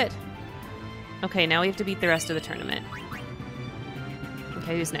 That's it. Okay, now we have to beat the rest of the tournament.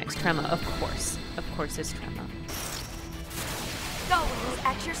 Okay, who's next? Trema, of course. Of course it's Trema. Gold is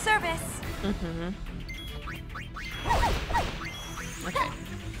at your service. Mm-hmm. Okay.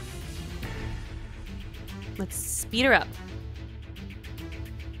 Let's speed her up.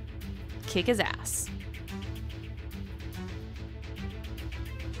 Kick his ass.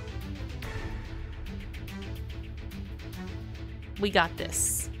 We got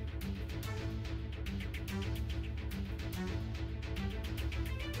this.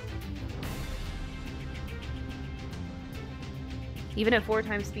 Even at 4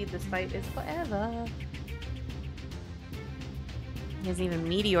 times speed, this fight is forever. He hasn't even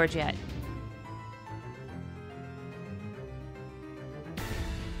meteored yet.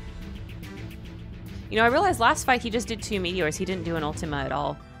 You know, I realized last fight he just did 2 meteors. He didn't do an Ultima at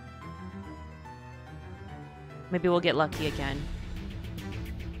all. Maybe we'll get lucky again.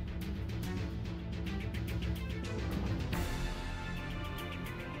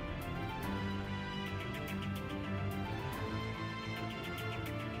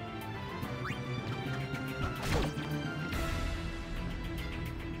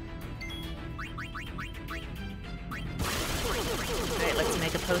 Alright, let's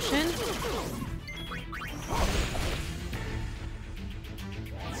make a potion.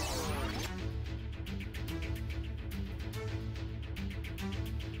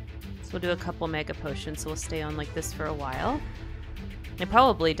 We'll do a couple mega potions, so we'll stay on like this for a while. They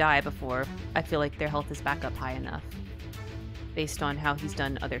probably die before I feel like their health is back up high enough, based on how he's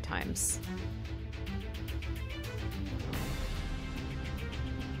done other times.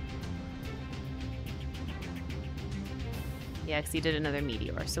 Yeah, because he did another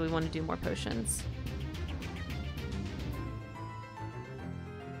meteor, so we want to do more potions.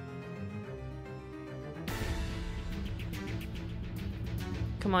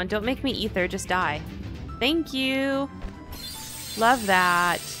 Come on, don't make me ether, just die. Thank you. Love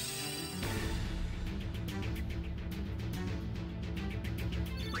that.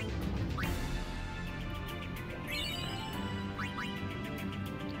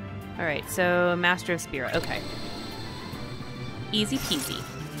 Alright, so Master of Spirit. Okay. Easy peasy.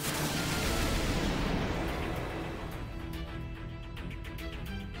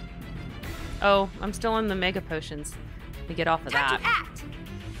 Oh, I'm still on the mega potions. Let me get off of that.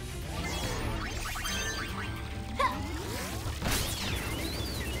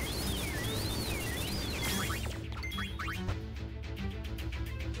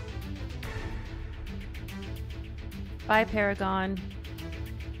 Bye, Paragon.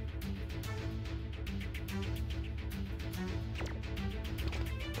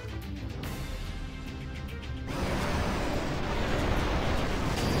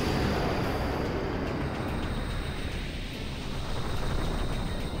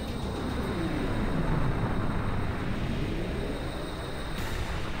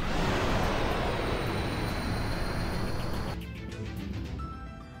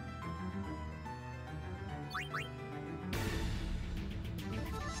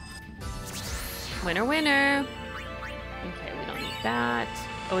 Winner, winner. Okay, we don't need that.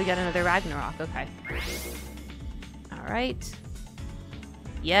 Oh, we got another Ragnarok. Okay. All right.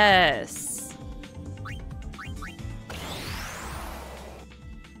 Yes.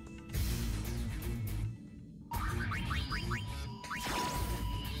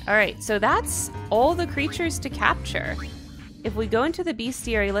 All right, so that's all the creatures to capture. If we go into the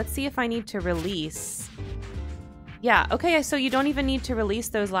bestiary, let's see if I need to release. Yeah, okay, so you don't even need to release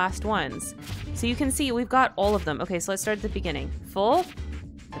those last ones. So you can see we've got all of them. Okay, so let's start at the beginning. Full.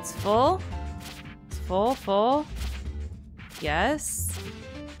 It's full. It's full, full. Yes.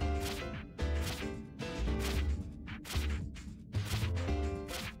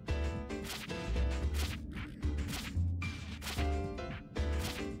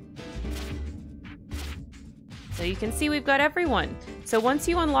 So you can see we've got everyone. So once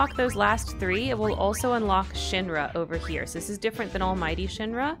you unlock those last 3, it will also unlock Shinra over here. So this is different than Almighty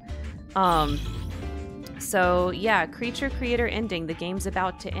Shinra. So yeah, creature creator ending. The game's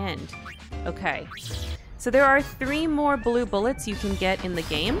about to end. Okay. So there are 3 more blue bullets you can get in the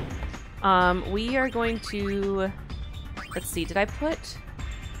game. We are going to... Let's see, did I put...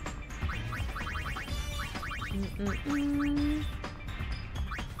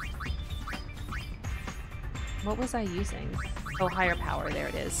 What was I using? Oh, higher power. There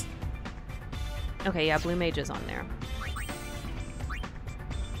it is. Okay, yeah, blue mage is on there.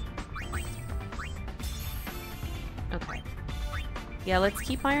 Okay. Yeah, let's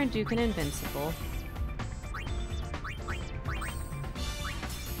keep Iron Duke and Invincible.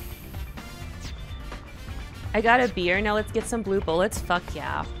 I got a beer. Now let's get some blue bullets. Fuck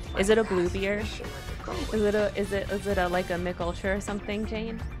yeah. Is it a blue beer? Is it a like a Mick Ultra or something,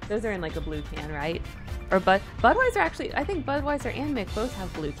 Jane? Those are in like a blue can, right? Or Budweiser actually, I think Budweiser and Mick both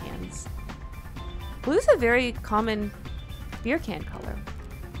have blue cans. Blue's a very common beer can color.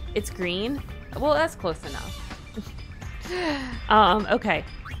 It's green. Well, that's close enough. Okay.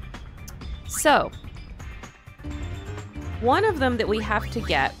 So, one of them that we have to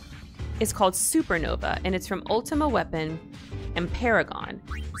get is called Supernova, and it's from Ultima Weapon and Paragon.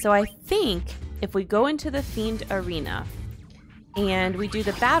 So I think if we go into the Fiend Arena and we do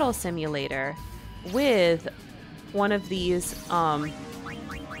the battle simulator with one of these,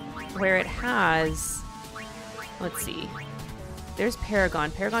 where it has, let's see, there's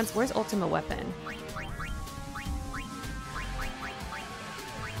Paragon. Paragon's, where's Ultima Weapon?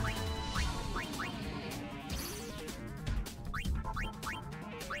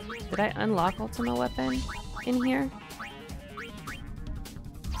 Did I unlock Ultima Weapon in here?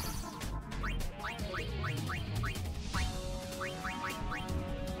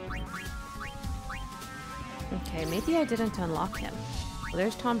 Okay, maybe I didn't unlock him. Well,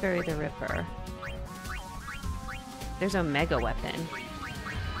 there's Tomberry the Ripper. There's Omega Weapon.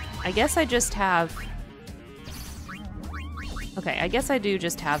 I guess I just have... Okay, I guess I do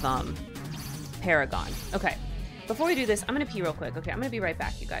just have, Paragon. Okay. Before we do this, I'm gonna pee real quick. Okay, I'm gonna be right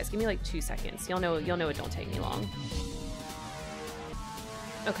back, you guys. Give me like 2 seconds. You'll know it don't take me long.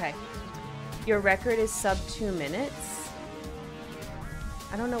 Okay. Your record is sub 2 minutes.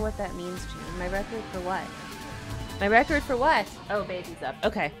 I don't know what that means, Jane. My record for what? My record for what? Oh, baby's up.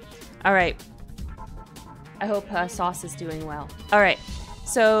 Okay. All right. I hope Sauce is doing well. All right.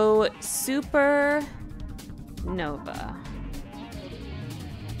 So, Supernova.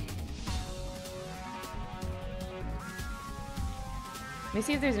 Let me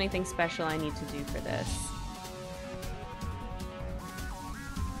see if there's anything special I need to do for this.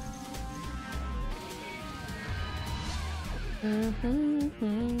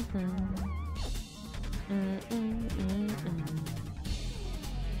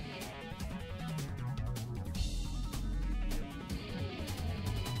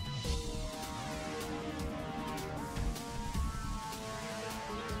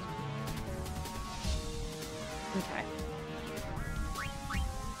 Okay.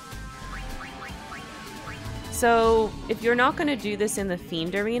 So, if you're not going to do this in the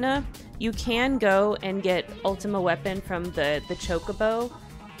Fiend Arena, you can go and get Ultima Weapon from the Chocobo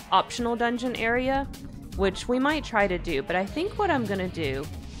optional dungeon area, which we might try to do, but I think what I'm going to do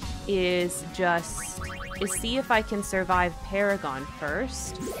is see if I can survive Paragon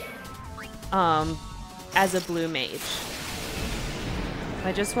first, as a blue mage.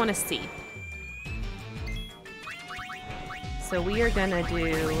 I just want to see. So we are going to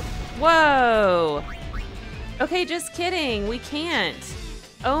do... Whoa! Okay, just kidding. We can't.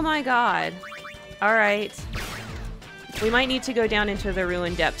 Oh my god. Alright. We might need to go down into the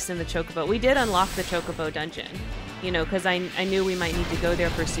ruined depths in the Chocobo. We did unlock the Chocobo dungeon. You know, because I knew we might need to go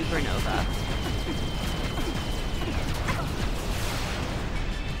there for Supernova.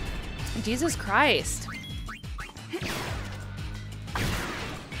 Jesus Christ.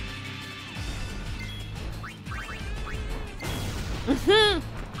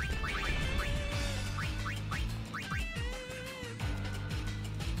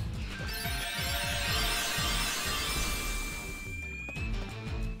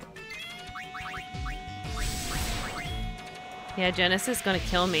 Yeah, Genesis is gonna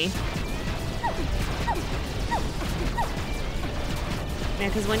kill me. Yeah,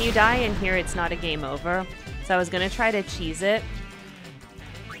 because when you die in here, it's not a game over. So I was gonna try to cheese it.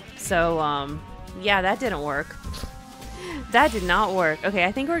 So, yeah, that didn't work. That did not work. Okay,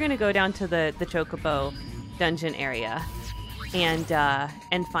 I think we're gonna go down to the Chocobo dungeon area and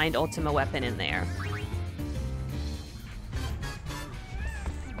find Ultima Weapon in there.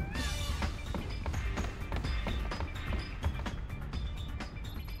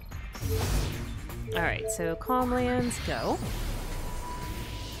 Alright, so Calmlands, go.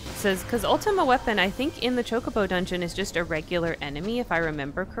 It says, because Ultima Weapon, I think in the Chocobo dungeon is just a regular enemy, if I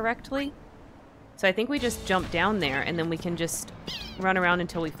remember correctly. So I think we just jump down there, and then we can just run around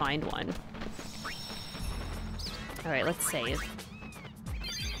until we find one. Alright, let's save.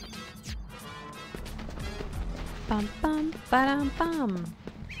 Bum bum ba-dum bum.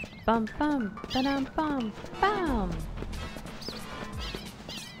 Bum bum ba-dum bum bum.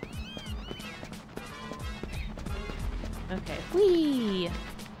 Okay, whee!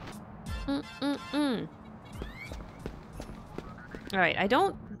 Alright, I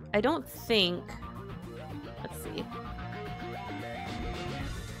don't think... Let's see.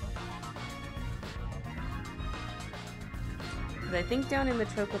 Because I think down in the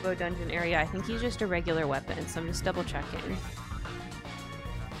Chocobo dungeon area, I think he's just a regular weapon, so I'm just double checking.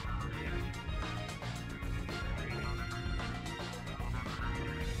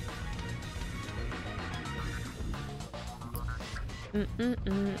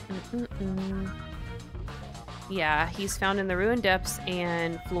 Yeah, he's found in the Ruined Depths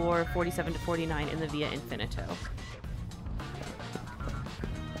and floor 47 to 49 in the Via Infinito.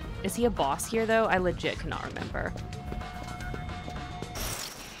 Is he a boss here, though? I legit cannot remember.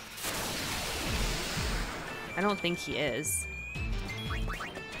 I don't think he is.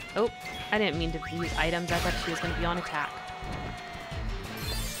 Oh, I didn't mean to use items. I thought she was going to be on attack.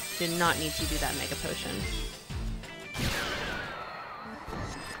 Did not need to do that Mega Potion.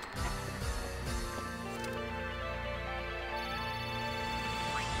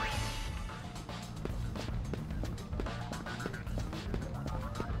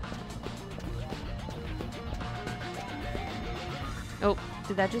 Oh,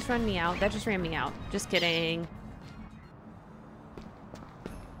 did that just run me out? That just ran me out. Just kidding.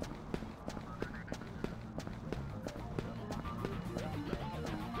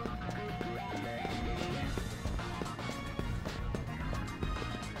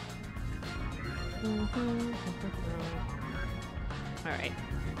 All right.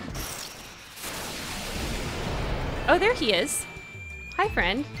 Oh, there he is. Hi,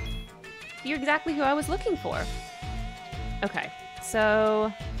 friend. You're exactly who I was looking for. Okay.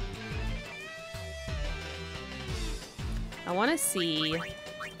 So, I want to see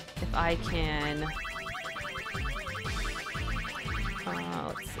if I can,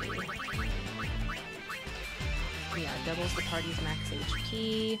 let's see, yeah, doubles the party's max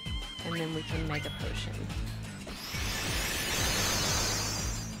HP, and then we can Mega Potion.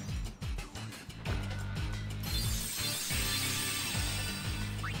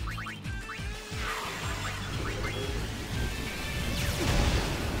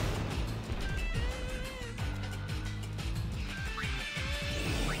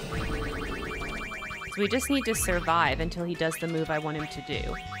 So we just need to survive until he does the move I want him to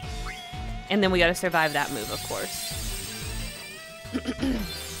do. And then we gotta survive that move, of course.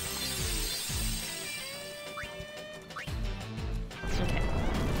 Okay.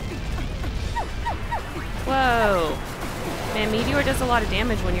 Whoa. Man, Meteor does a lot of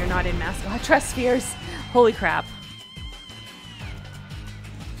damage when you're not in Mascot Trust Spheres. Holy crap.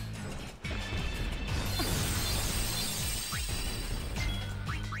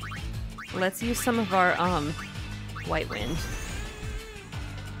 Let's use some of our, White Wind.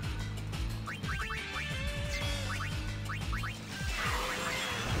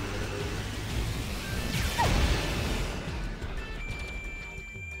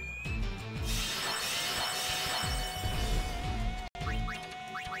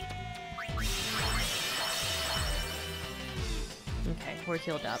 Okay, we're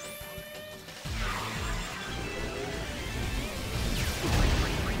healed up.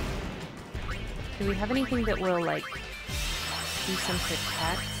 Do we have anything that will, like, do some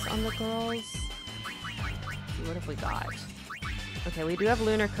protects on the girls? What have we got? Okay, we do have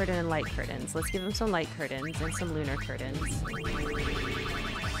lunar curtain and light curtains. Let's give him some light curtains and some lunar curtains.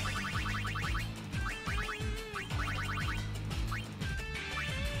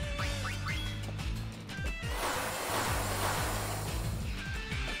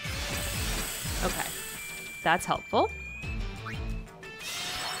 Okay, that's helpful.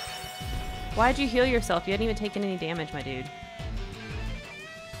 Why'd you heal yourself? You hadn't even taken any damage, my dude.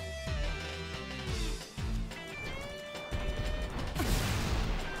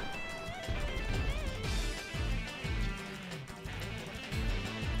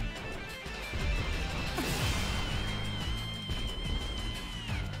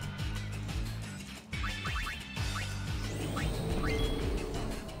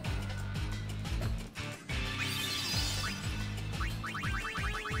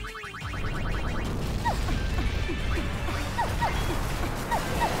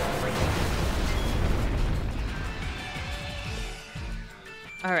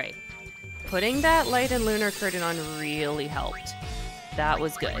 Alright. Putting that light and lunar curtain on really helped. That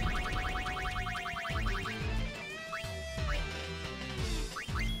was good.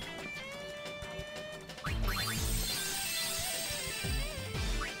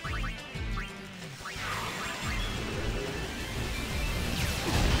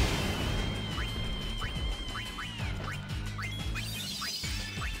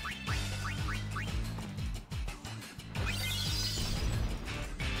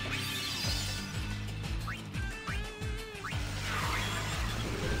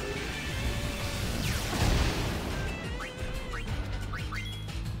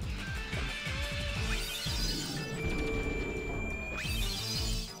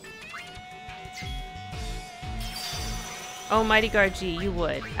 Oh, Mighty Guard G, you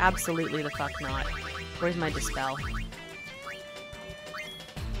would. Absolutely the fuck not. Where's my Dispel?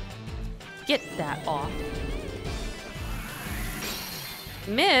 Get that off.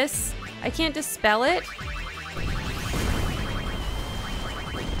 Miss? I can't Dispel it?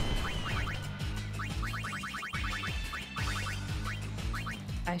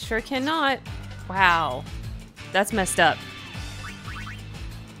 I sure cannot. Wow. That's messed up.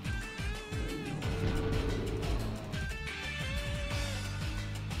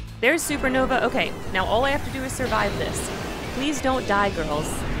 There's Supernova. Okay, now all I have to do is survive this. Please don't die,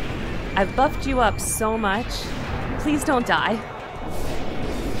 girls. I've buffed you up so much. Please don't die.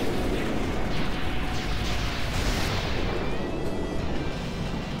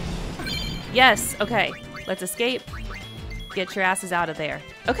 Yes, okay. Let's escape. Get your asses out of there.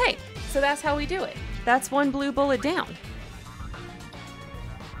 Okay, so that's how we do it. That's one blue bullet down.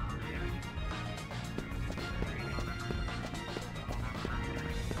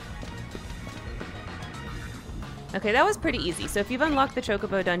 Okay, that was pretty easy. So if you've unlocked the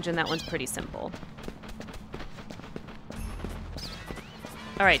Chocobo dungeon, that one's pretty simple.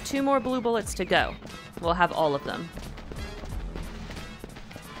 Alright, 2 more blue bullets to go. We'll have all of them.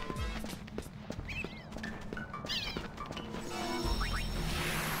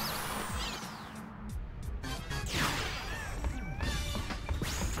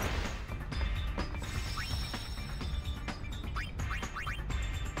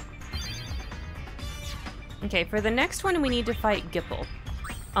 Okay, for the next one, we need to fight Gipple.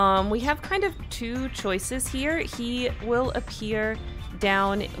 We have kind of 2 choices here. He will appear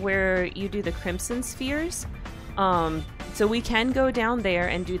down where you do the Crimson Spheres. So we can go down there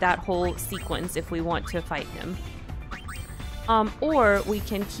and do that whole sequence if we want to fight him. Or we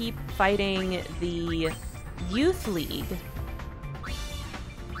can keep fighting the Youth League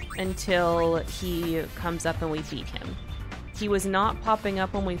until he comes up and we beat him. He was not popping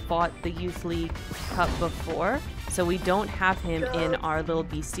up when we fought the Youth League Cup before, so we don't have him in our little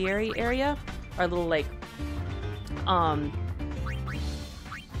bestiary area, our little, like,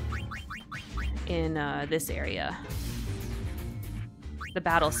 in this area, the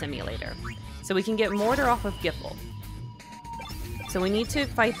battle simulator. So we can get Mortar off of Gipple. So we need to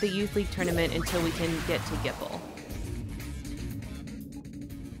fight the Youth League tournament until we can get to Gipple.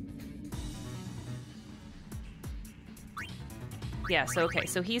 Yeah, so okay,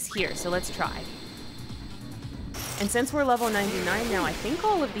 so he's here, so let's try. And since we're level 99 now, I think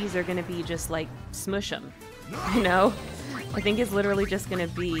all of these are gonna be just like smush 'em, you know? I think it's literally just gonna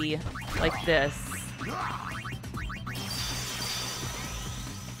be like this.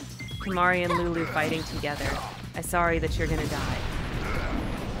 Kamari and Lulu fighting together. I'm sorry that you're gonna die.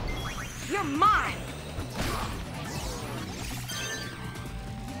 You're mine!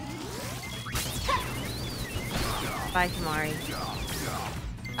 Bye, Kamari.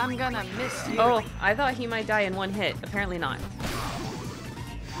 I'm gonna miss you. Oh, I thought he might die in one hit. Apparently not.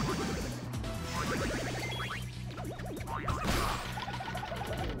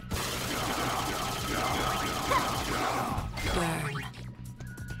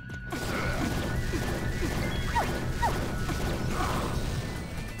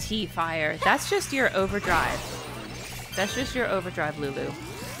 HP fire. That's just your overdrive. That's just your overdrive, Lulu.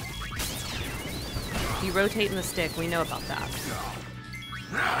 You rotating the stick, we know about that.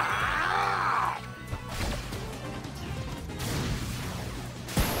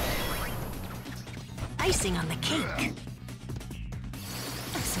 Icing on the cake.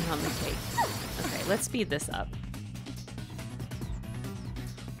 Icing on the cake. Okay, let's speed this up.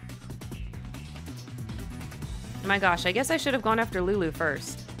 Oh my gosh, I guess I should have gone after Lulu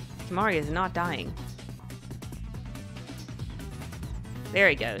first. Kimahri is not dying. There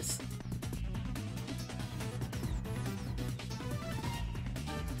he goes.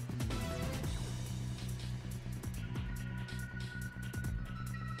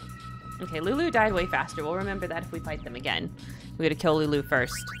 Okay, Lulu died way faster. We'll remember that if we fight them again. We gotta kill Lulu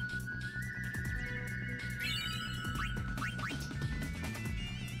first.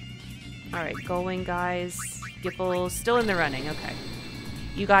 Alright, going, guys. Gipple's still in the running. Okay.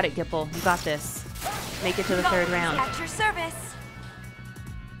 You got it, Gipple. You got this. Make it to the third round. At your service.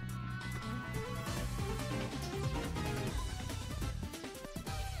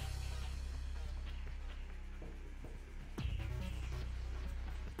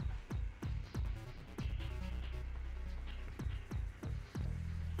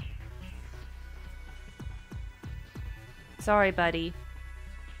 Sorry, buddy.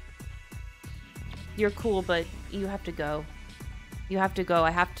 You're cool, but you have to go. You have to go.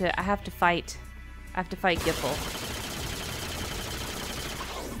 I have to fight. I have to fight Gipple.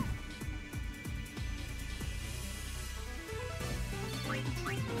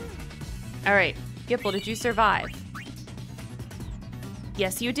 Alright, Gipple, did you survive?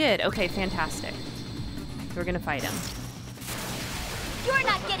 Yes, you did. Okay, fantastic. We're gonna fight him. You're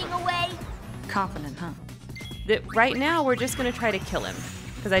not getting away. Confident, huh? Right now, we're just gonna try to kill him.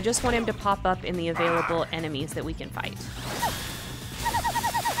 Because I just want him to pop up in the available enemies that we can fight.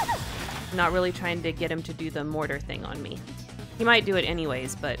 I'm not really trying to get him to do the mortar thing on me. He might do it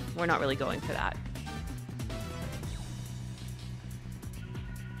anyways, but we're not really going for that.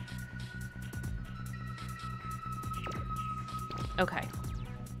 Okay.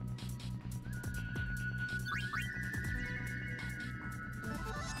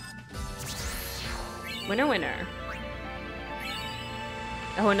 Winner, winner.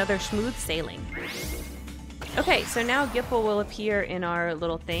 Oh, another smooth sailing. Okay, so now Gipple will appear in our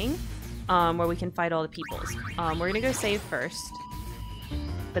little thing where we can fight all the peoples. We're gonna go save first,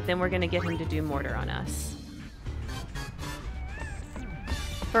 but then we're gonna get him to do mortar on us.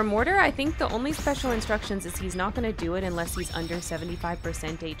 For mortar, I think the only special instructions is he's not gonna do it unless he's under 75%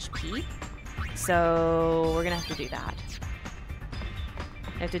 HP. So we're gonna have to do that.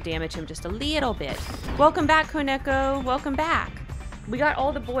 I have to damage him just a little bit. Welcome back, Koneko. Welcome back. We got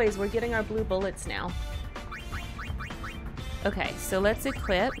all the boys. We're getting our blue bullets now. Okay, so let's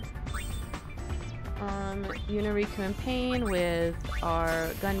equip Uniriku and Pain with our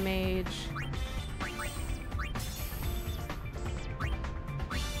gun mage.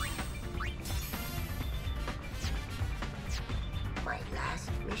 My last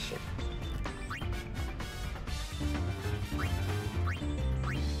mission.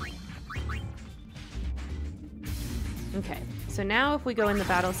 Okay, so now if we go in the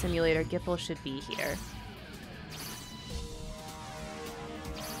battle simulator, Gipple should be here.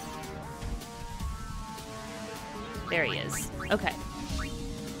 There he is. Okay.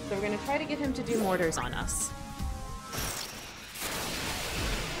 So we're gonna try to get him to do mortars on us.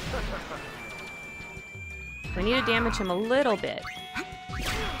 We need to damage him a little bit.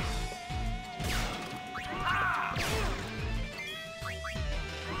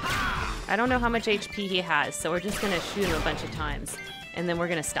 I don't know how much HP he has, so we're just gonna shoot him a bunch of times, and then we're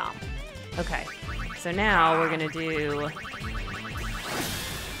gonna stop. Okay, so now we're gonna do...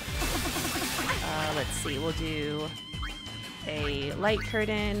 let's see, we'll do a light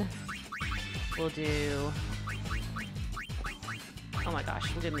curtain. We'll do... Oh my gosh,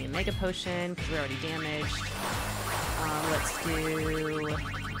 we'll give me a mega potion, because we're already damaged. Let's do...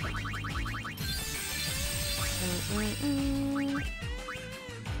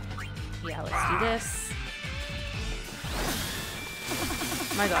 Yeah, let's do this.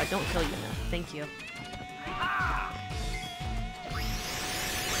 Oh my god, don't kill you now. Thank you.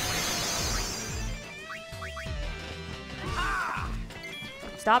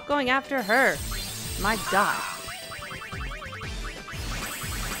 Stop going after her. My god.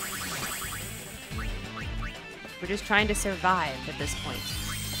 We're just trying to survive at this point.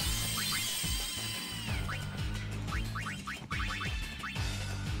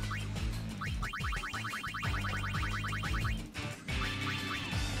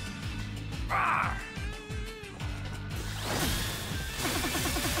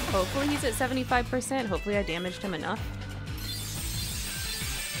 Hopefully he's at 75%. Hopefully I damaged him enough.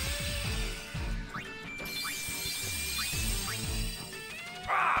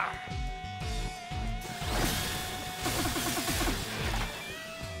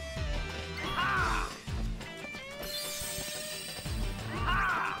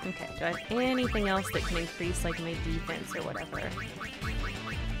 Okay, do I have anything else that can increase like my defense or whatever?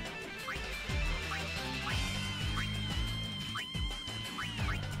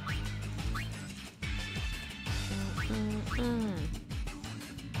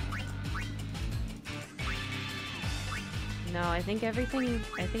 No, I think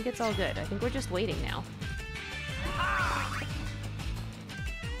it's all good. I think we're just waiting now.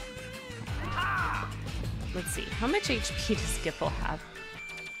 Let's see, how much HP does Gipple have?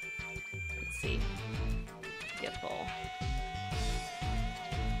 Let's see. Gipple.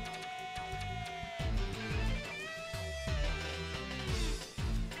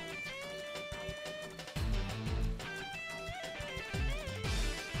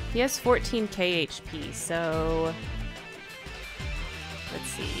 He has 14k HP, so let's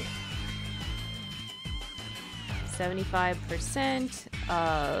see. 75%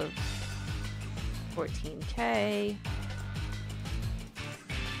 of 14k.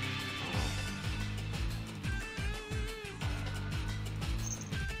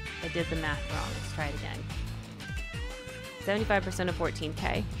 I did the math wrong. Let's try it again. 75% of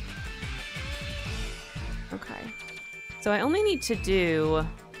 14k. Okay. So I only need to do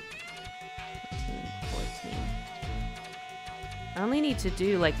 14. I only need to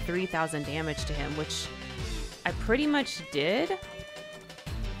do like 3,000 damage to him, which I pretty much did.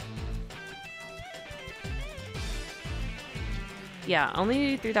 Yeah, only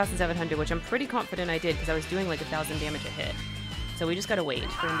need to do 3,700, which I'm pretty confident I did because I was doing like 1,000 damage a hit. So we just gotta wait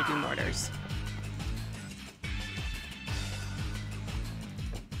for him to do mortars.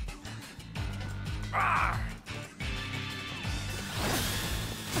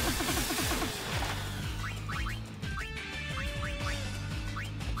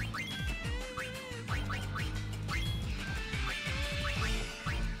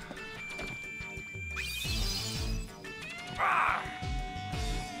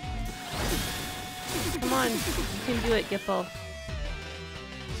 Come on, you can do it, Gipple.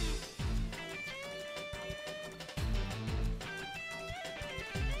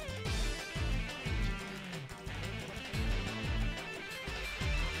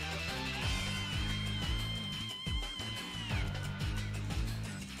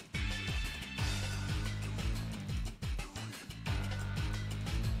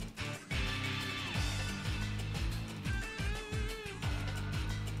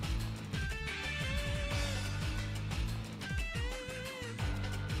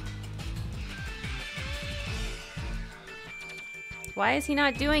 Why is he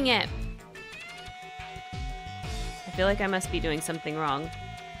not doing it? I feel like I must be doing something wrong.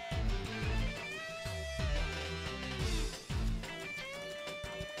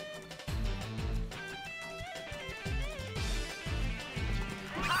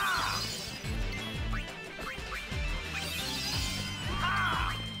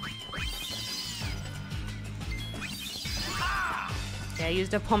 Okay, I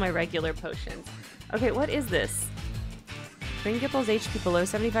used up all my regular potions. Okay, what is this? Bring Gipple's HP below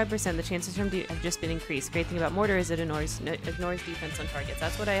 75%. The chances from have just been increased. Great thing about Mortar is it ignores defense on targets.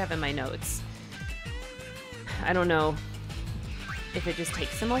 That's what I have in my notes. I don't know if it just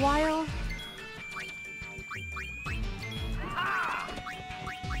takes him a while.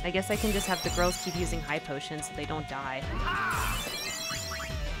 I guess I can just have the girls keep using high potions so they don't die.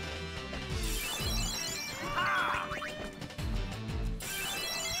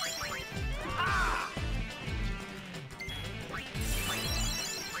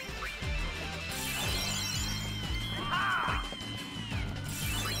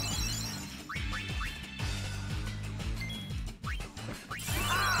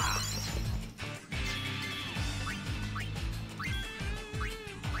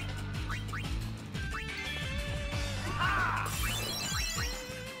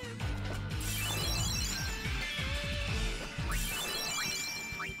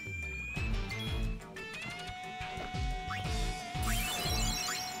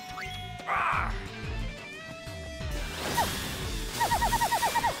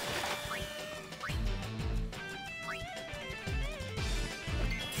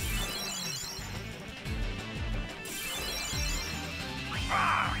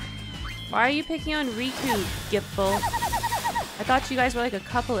 Why are you picking on Riku, Gipple? I thought you guys were like a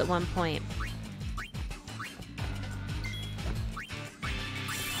couple at one point.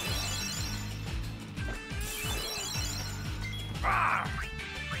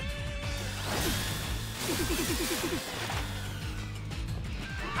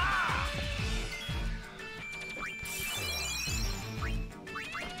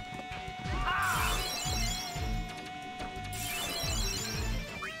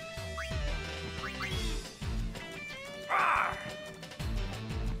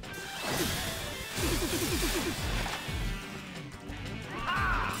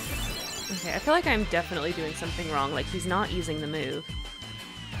 Okay, I feel like I'm definitely doing something wrong. Like, he's not using the move.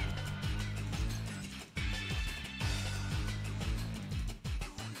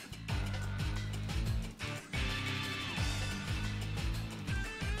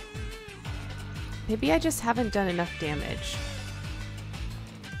 Maybe I just haven't done enough damage.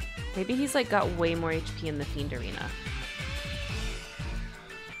 Maybe he's like got way more HP in the Fiend arena.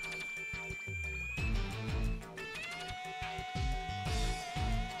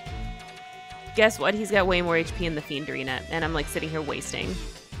 Guess what? He's got way more HP in the Fiend arena, and I'm like sitting here wasting.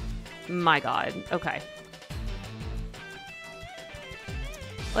 My god. Okay.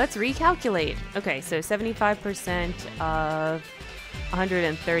 Let's recalculate. Okay, so 75% of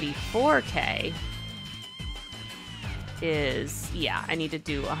 134k is, yeah, I need to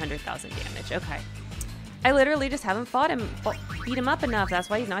do 100,000 damage. Okay. I literally just haven't beat him up enough. That's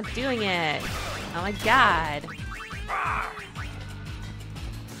why he's not doing it. Oh my god.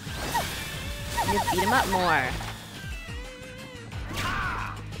 I need to beat him up more.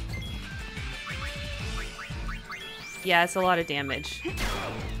 Yeah, it's a lot of damage.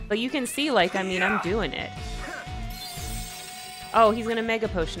 But you can see, like, I mean, I'm doing it. Oh, he's gonna Mega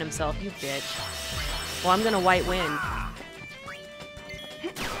Potion himself, you bitch. Well, I'm gonna White Wind.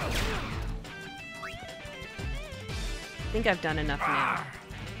 I think I've done enough now.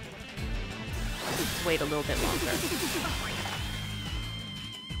 Let's wait a little bit longer.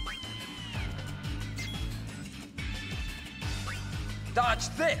 Dodge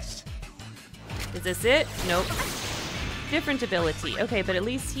this! Is this it? Nope. Different ability. Okay, but at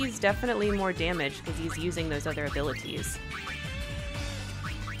least he's definitely more damage because he's using those other abilities.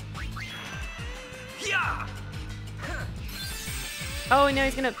 Yeah! Oh, no,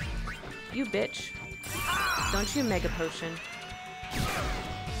 he's gonna... You bitch. Don't you Mega Potion.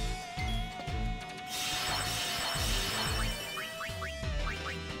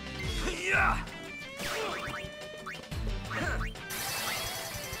 Yeah!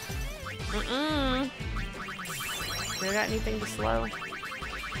 Do I got anything to slow?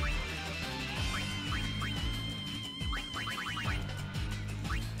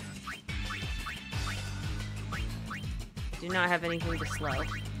 Do not have anything to slow.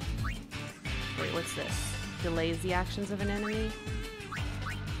 Wait, what's this? Delays the actions of an enemy?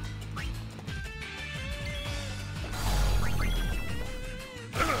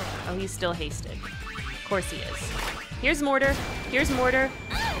 Oh, he's still hasted. Of course he is. Here's Mortar. Here's Mortar.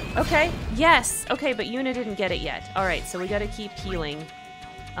 Okay, yes! Okay, but Yuna didn't get it yet. Alright, so we gotta keep healing.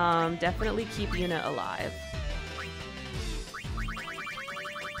 Definitely keep Yuna alive.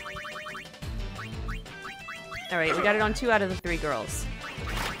 Alright, we got it on 2 out of the 3 girls.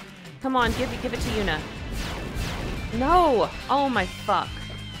 Come on, give it to Yuna. No! Oh my fuck.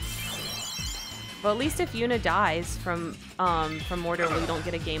 Well, at least if Yuna dies from Mortar, we don't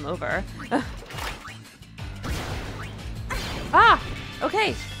get a game over. Ah!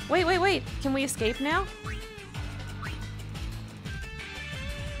 Okay. Wait. Can we escape now?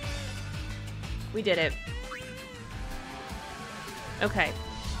 We did it. Okay.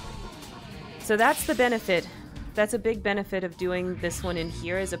 So that's the benefit. That's a big benefit of doing this one in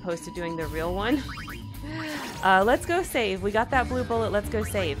here as opposed to doing the real one. Let's go save. We got that blue bullet. Let's go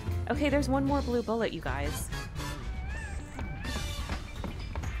save. Okay, there's one more blue bullet, you guys.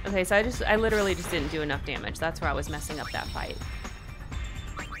 Okay, so I literally just didn't do enough damage. That's where I was messing up that fight.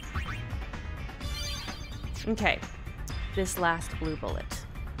 Okay, this last blue bullet.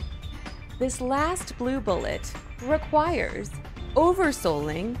 This last blue bullet requires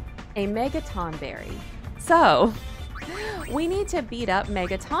oversouling a Megaton Berry. So, we need to beat up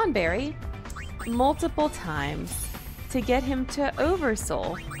Megaton Berry multiple times to get him to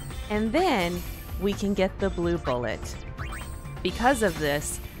oversoul, and then we can get the blue bullet. Because of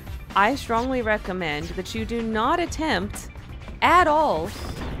this, I strongly recommend that you do not attempt at all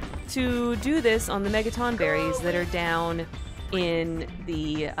to do this on the Megaton berries that are down in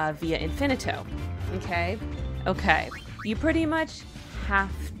the Via Infinito. Okay? Okay. You pretty much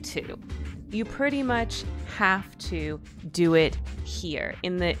have to. You pretty much have to do it here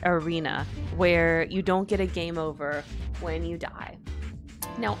in the arena where you don't get a game over when you die.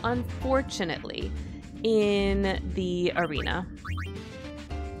 Now, unfortunately, in the arena,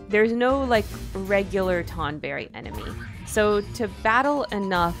 there's no like regular Tonberry enemy. So to battle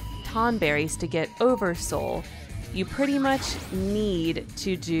enough Tonberries to get Oversoul, you pretty much need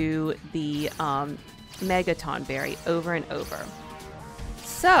to do the Mega Tonberry over and over.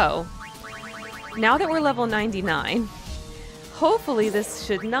 So now that we're level 99, hopefully this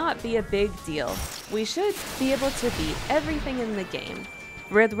should not be a big deal. We should be able to beat everything in the game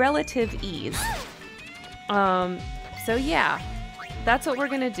with relative ease. So yeah, that's what we're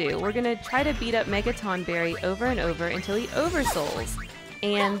gonna do. We're gonna try to beat up Megatonberry over and over until he oversouls,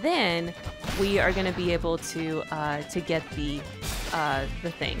 and then we are gonna be able to get the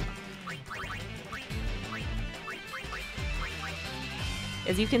thing.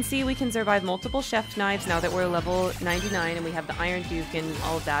 As you can see, we can survive multiple chef knives now that we're level 99 and we have the Iron Duke and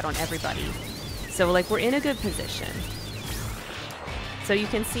all of that on everybody. So like we're in a good position. So you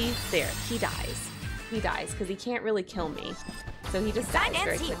can see there, he dies. He dies because he can't really kill me. So he just dies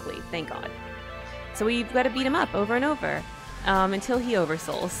very quickly, thank God. So we've got to beat him up over and over until he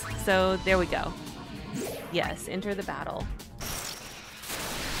oversouls. So there we go. Yes, enter the battle.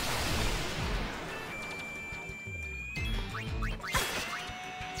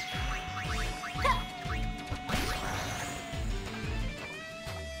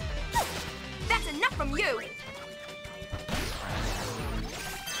 That's enough from you!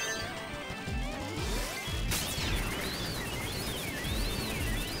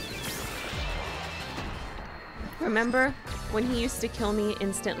 Remember when he used to kill me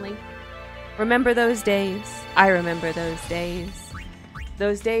instantly? Remember those days? I remember those days.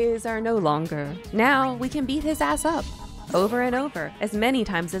 Those days are no longer. Now we can beat his ass up over and over, as many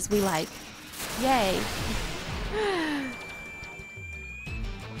times as we like. Yay.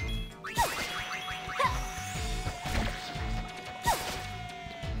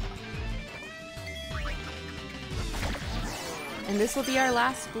 And this will be our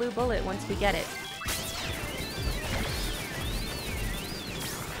last blue bullet once we get it.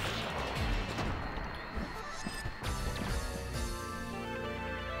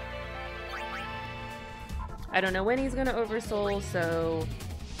 I don't know when he's gonna oversoul, so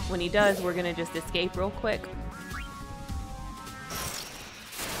when he does, we're gonna just escape real quick.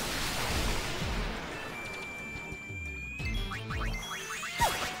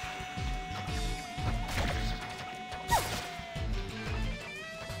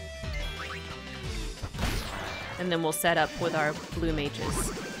 And then we'll set up with our blue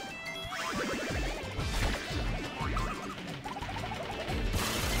mages.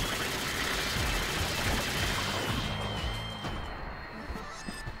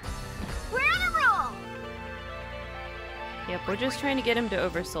 Yep, we're just trying to get him to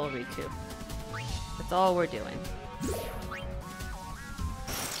oversoul Riku. That's all we're doing.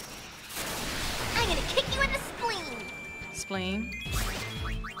 I'm gonna kick you in the spleen! Spleen?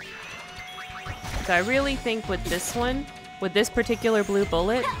 So I really think with this one, with this particular blue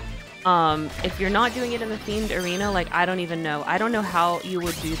bullet, if you're not doing it in the Fiend arena, like, I don't even know. I don't know how you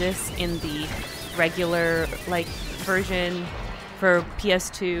would do this in the regular, like, version for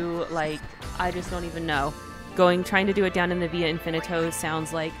PS2. Like, I just don't even know. Trying to do it down in the Via Infinito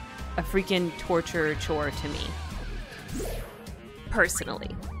sounds like a freaking torture chore to me. Personally.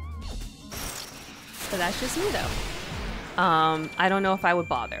 But that's just me, though. I don't know if I would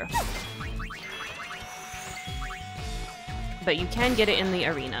bother. But you can get it in the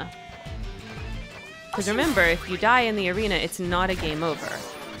arena. Because remember, if you die in the arena, it's not a game over.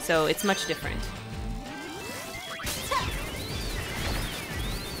 So it's much different.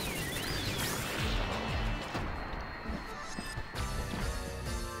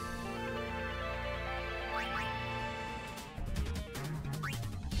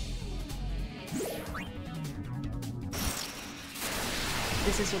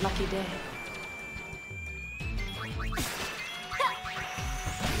 This is your lucky day.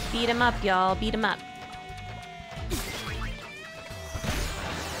 Beat him up, y'all. Beat him up.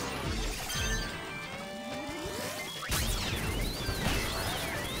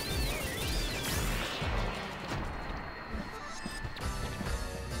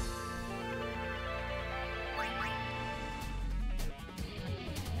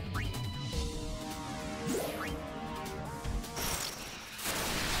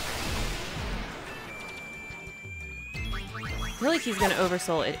 I feel like he's gonna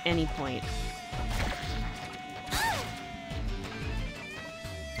oversoul at any point.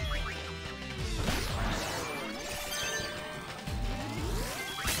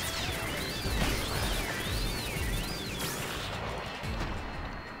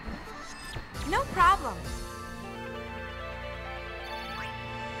 No problem.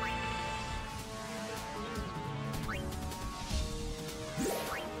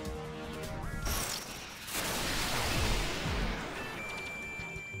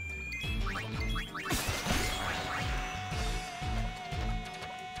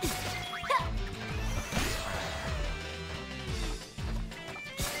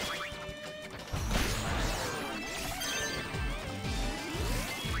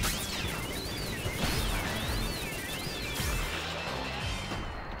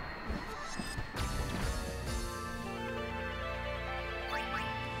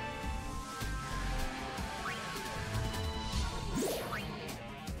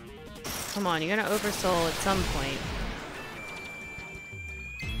 Come on, you're gonna oversoul at some point.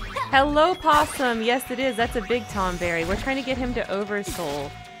 Hello, Possum! Yes, it is. That's a big Tomberry. We're trying to get him to oversoul.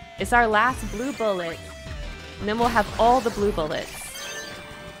 It's our last blue bullet. And then we'll have all the blue bullets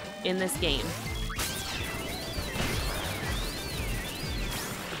in this game.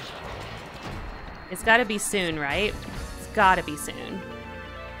 It's gotta be soon, right? It's gotta be soon.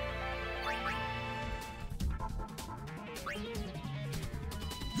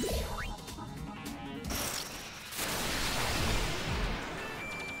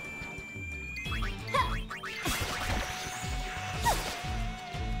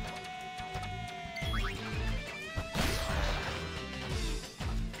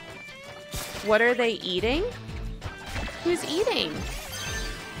 What are they eating? Who's eating?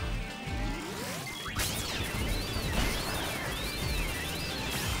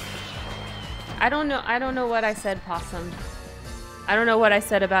 I don't know what I said, Possum. I don't know what I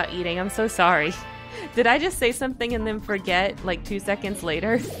said about eating. I'm so sorry. Did I just say something and then forget like 2 seconds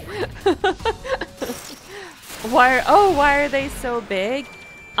later? Why are they so big?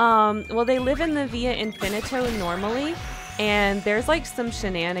 Well, they live in the Via Infinito normally, and there's like some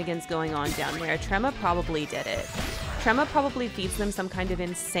shenanigans going on down there. Trema probably did it. Trema probably feeds them some kind of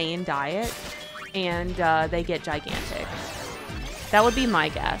insane diet, and they get gigantic. That would be my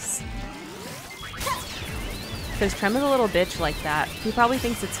guess. Because Trema's a little bitch like that. He probably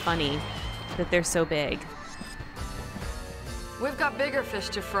thinks it's funny that they're so big. We've got bigger fish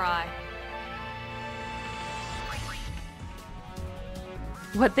to fry.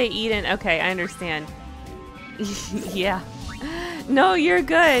 What they eat in... Okay, I understand. Yeah. No, you're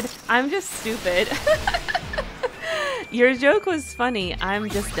good. I'm just stupid. Your joke was funny. I'm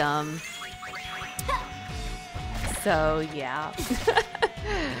just dumb. So, yeah.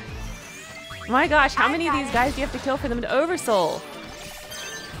 My gosh, how many of these guys do you have to kill for them to oversoul?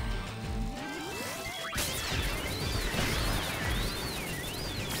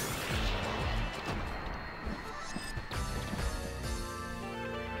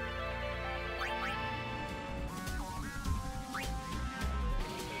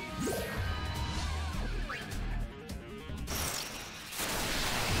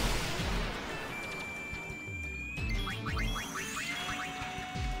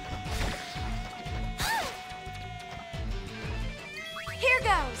 Here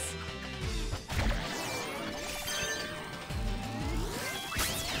goes.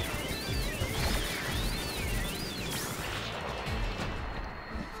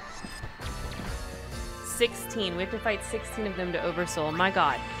 We have to fight 16 of them to oversoul. My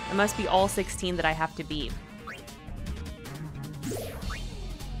god. It must be all 16 that I have to beat.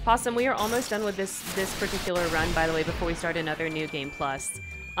 Possum, we are almost done with this particular run, by the way, before we start another New Game Plus.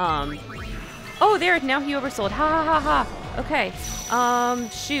 Oh, there, now he oversold. Ha ha ha ha. Okay.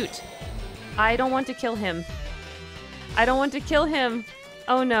 Shoot. I don't want to kill him. I don't want to kill him.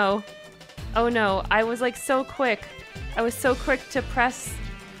 Oh no. Oh no. I was like so quick. I was so quick to press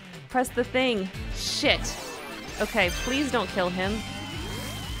the thing. Shit. Okay, please don't kill him.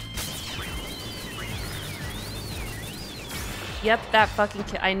 Yep, that fucking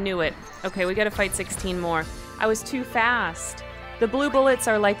I knew it. Okay, we gotta fight 16 more. I was too fast. The blue bullets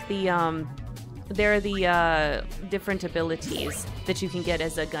are like the, they're the, different abilities that you can get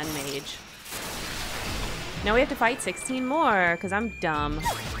as a gun mage. Now we have to fight 16 more, because I'm dumb.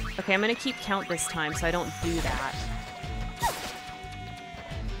 Okay, I'm gonna keep count this time so I don't do that.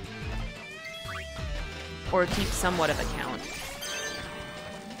 Or keep somewhat of a count.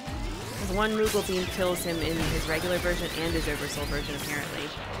 Because one Moogle Beam kills him in his regular version and his Oversoul version, apparently.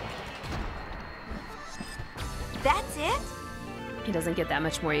 That's it? He doesn't get that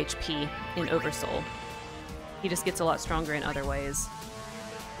much more HP in Oversoul. He just gets a lot stronger in other ways.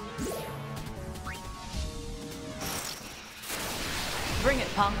 Bring it,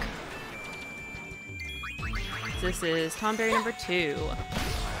 punk. This is Tomberry number 2.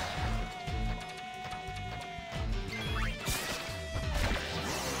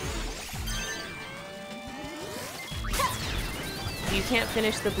 You can't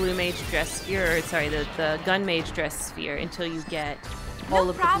finish the Blue Mage Dress Sphere, or sorry, the Gun Mage Dress Sphere until you get all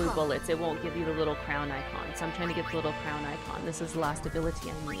of the blue bullets. It won't give you the little crown icon. So I'm trying to get the little crown icon. This is the last ability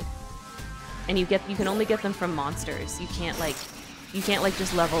I need. And you can only get them from monsters. You can't like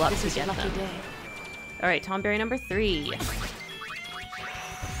just level up to get them. Lucky day. All right, Tomberry number 3.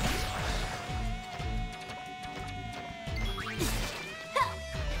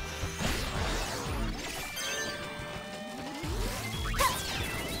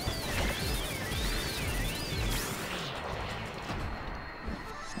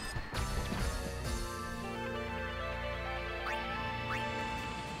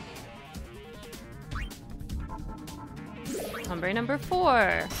 Tomberry number 4.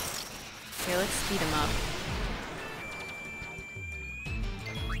 Okay, let's speed him up.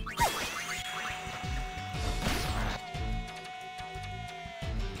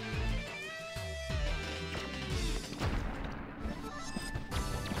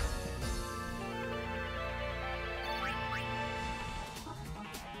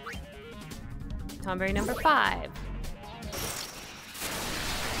 Tomberry number 5.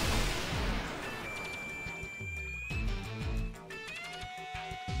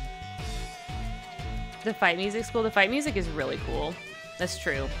 The fight music's cool. The fight music is really cool. That's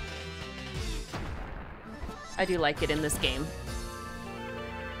true. I do like it in this game.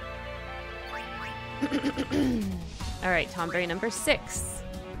 Alright, Tomberry number 6.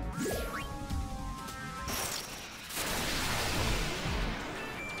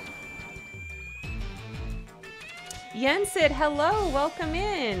 Yensid, hello, welcome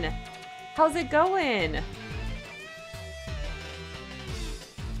in. How's it going?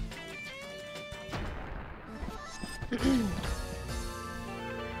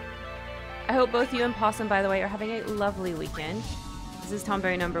 I hope both you and Possum, by the way, are having a lovely weekend. This is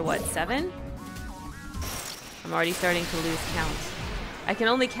Tomberry number, what, 7? I'm already starting to lose count. I can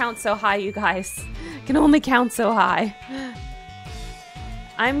only count so high, you guys. I can only count so high.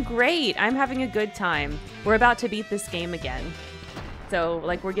 I'm great. I'm having a good time. We're about to beat this game again. So,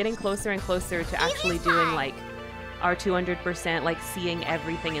 like, we're getting closer and closer to actually doing, like, our 200%, like, seeing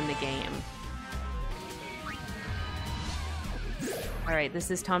everything in the game. Alright,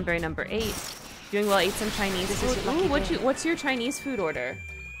 this is Tomberry number 8. Doing well, ate some Chinese food. Ooh, what's your Chinese food order?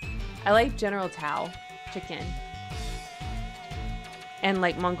 I like General Tao chicken. And,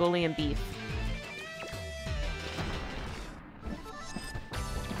 like, Mongolian beef.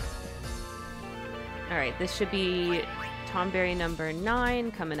 Alright, this should be Tomberry number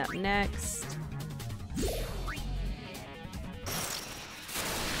 9 coming up next.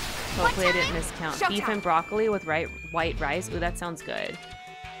 Hopefully I didn't miscount. Showtime. Beef and broccoli with white rice. Ooh, that sounds good.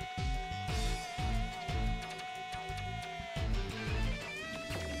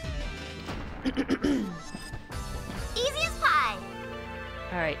 Easy as pie.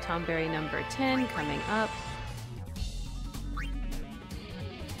 Alright, Tomberry number 10 coming up.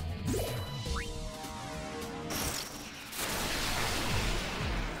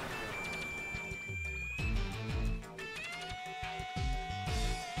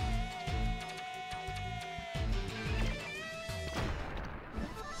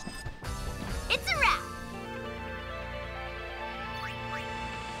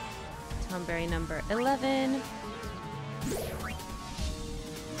 Tomberry number 11.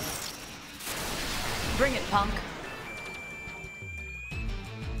 Bring it, punk.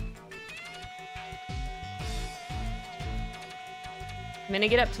 I'm gonna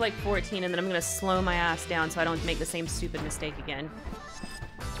get up to like 14 and then I'm gonna slow my ass down so I don't make the same stupid mistake again.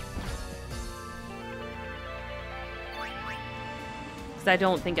 Because I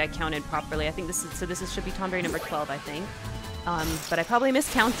don't think I counted properly. I think this is, so this is, should be Tomberry number 12, I think. But I probably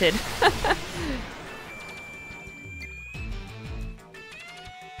miscounted.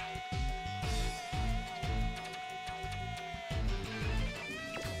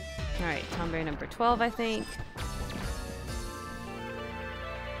 Alright, Tomberry number 12, I think.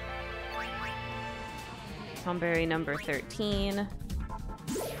 Tomberry number 13.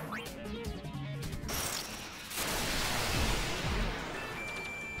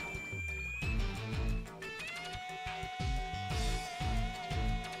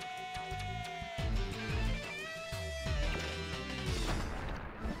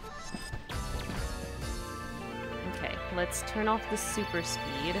 Okay, let's turn off the super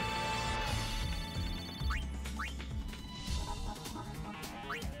speed.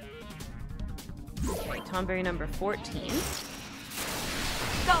 Tomberry number 14.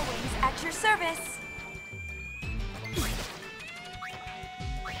 Go Wings at your service.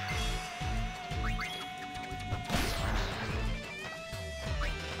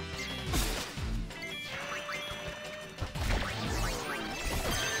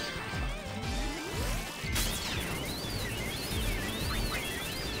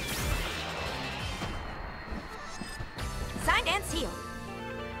 Signed and sealed.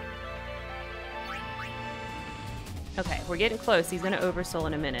 Okay, we're getting close. He's gonna oversoul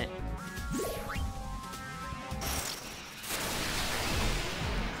in a minute.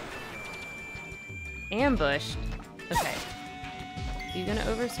 Ambushed. Okay. You gonna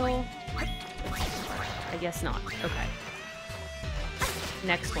oversoul? I guess not. Okay.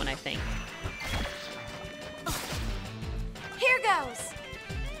 Next one, I think. Here goes.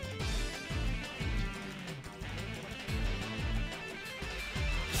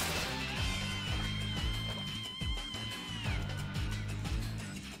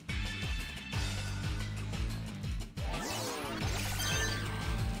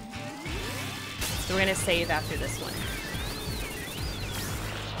 So we're gonna save after this one.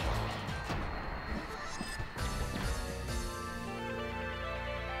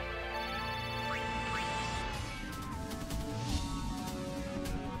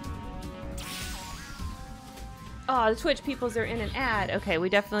 Oh, the Twitch peoples are in an ad. Okay, we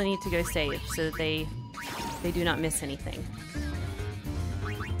definitely need to go save so that they do not miss anything.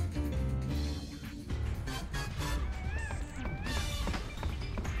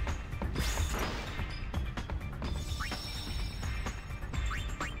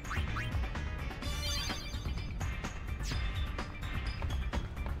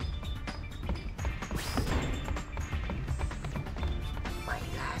 My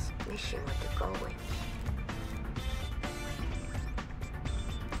last mission with the Goins.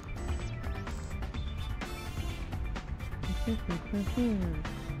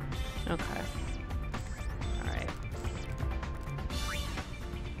 Okay. Alright.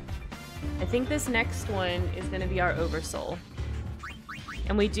 I think this next one is going to be our Oversoul.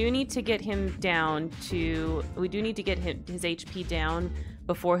 And we do need to get him down to... We do need to get his HP down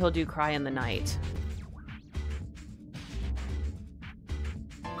before he'll do Cry in the Night.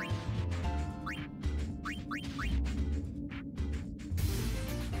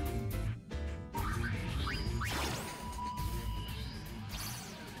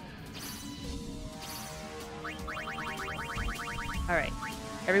 Alright,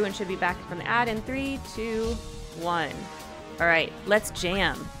 everyone should be back from the ad in 3, 2, 1. Alright, let's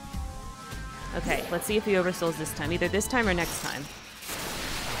jam. Okay, let's see if he oversouls this time. Either this time or next time.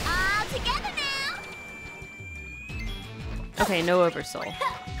 All together now. Okay, no oversoul.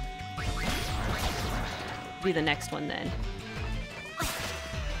 Be the next one then.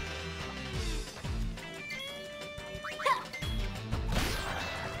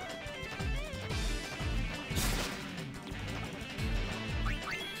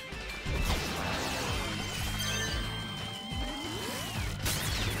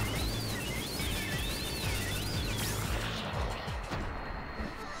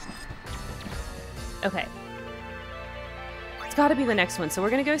 Okay. It's gotta be the next one, so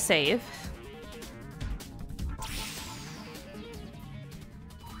we're gonna go save.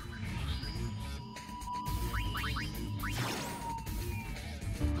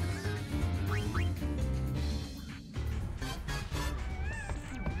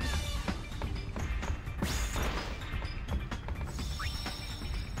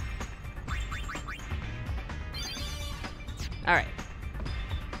 Alright.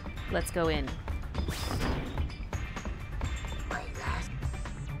 Let's go in.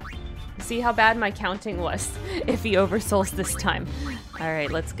 See how bad my counting was if he oversouls this time.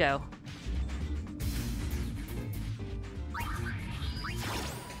 Alright, let's go.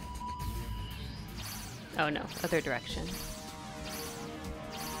 Oh no, other direction.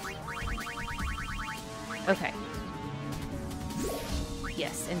 Okay.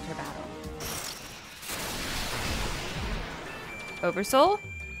 Yes, enter battle. Oversoul?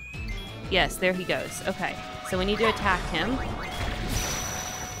 Yes, there he goes. Okay, so we need to attack him.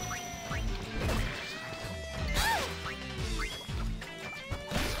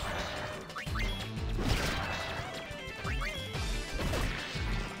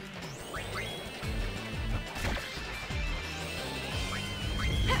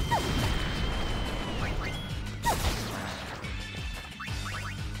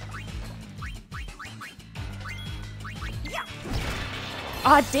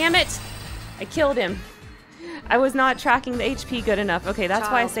 Aw, damn it! I killed him. I was not tracking the HP good enough. Okay, that's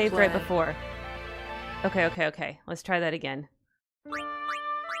why I saved right before. Okay. Let's try that again.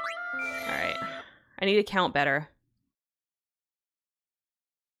 Alright. I need to count better.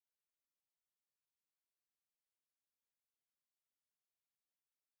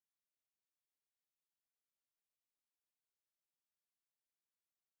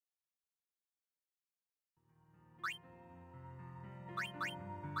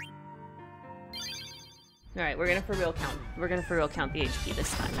 Alright, we're gonna for real count. We're gonna for real count the HP this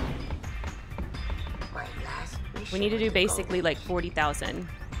time. We need to do basically like 40,000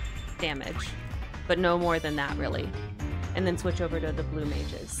 damage, but no more than that really. And then switch over to the blue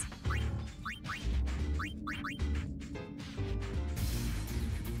mages.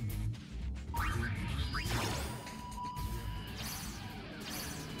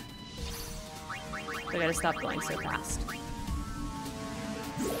 I gotta stop going so fast.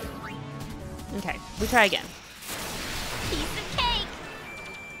 Okay, we try again. Piece of cake.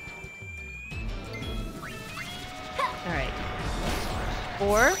 Alright.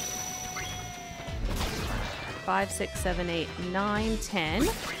 4, 5, 6, 7, 8, 9, 10,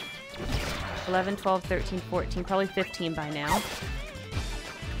 11, 12, 13, 14, probably 15 by now.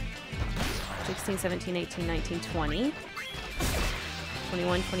 16, 17, 18, 19, 20.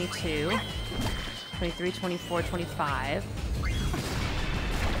 21, 22. 23, 24, 25.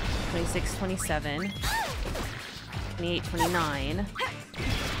 26, 27. 28, 29.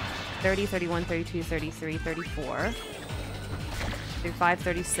 30, 31, 32, 33, 34. 35,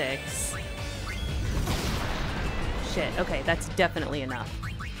 36. Shit, okay, that's definitely enough.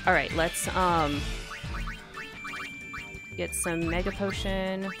 Alright, let's, get some Mega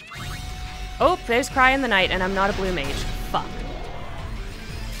Potion. Oh, there's Cry in the Night, and I'm not a blue mage. Fuck.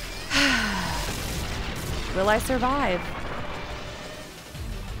 Will I survive?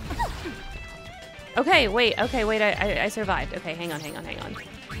 Okay, wait, I survived. Okay, hang on.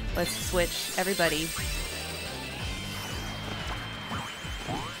 Let's switch everybody.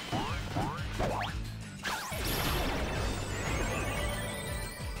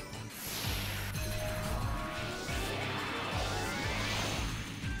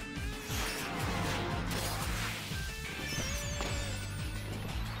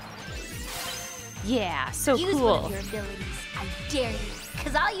 Yeah, so Use cool. one of your abilities. I dare you,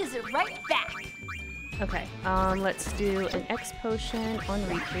 because I'll use it right back. Okay, let's do an X potion on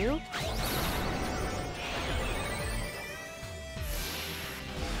Riku.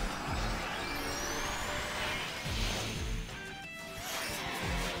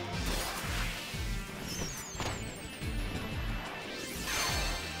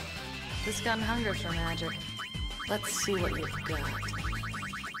 This gun hungers for magic. Let's see what you've got.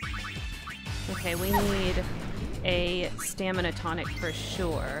 Okay, we need a stamina tonic for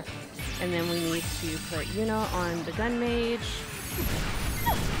sure. And then we need to put Yuna on the gun mage.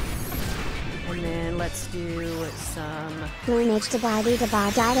 And then let's do some... Blue mage da ba dee da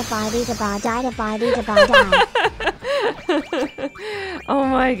ba die da ba dee da ba die da ba dee da ba die. Oh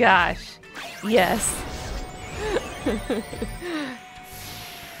my gosh. Yes.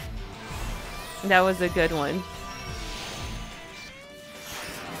 That was a good one.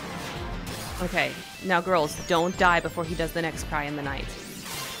 Okay, now girls, don't die before he does the next Cry in the Night.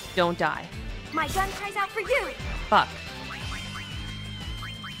 Don't die. My gun cries out for you. Fuck.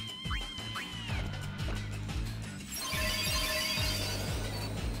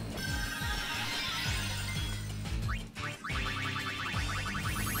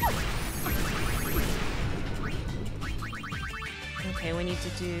 Okay, we need to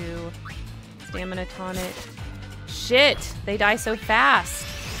do stamina tonic. Shit! They die so fast!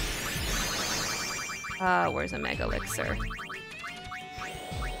 Where's a Mega Elixir?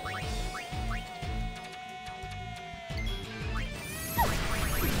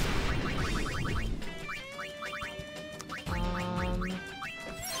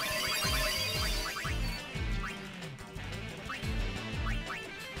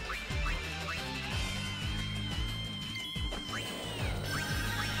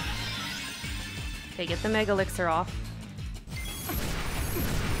 Okay, get the Mega Elixir off.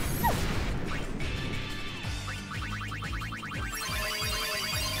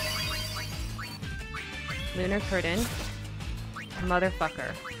 Lunar Curtain.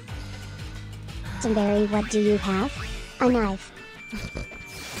 Motherfucker. Berry, what do you have? A knife.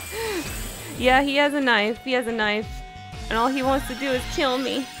 Yeah, he has a knife. He has a knife. And all he wants to do is kill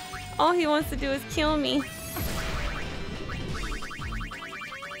me. All he wants to do is kill me.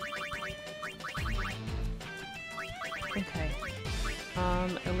 Okay.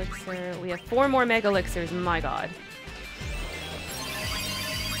 Elixir. We have 4 more Mega Elixirs. My god.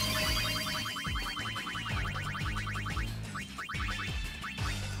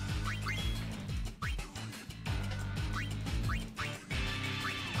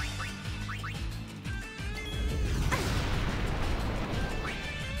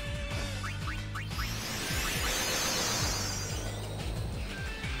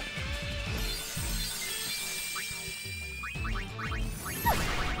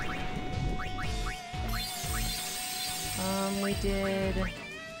 We did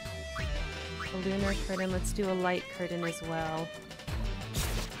a lunar curtain. Let's do a light curtain as well.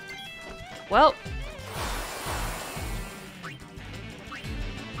 Well,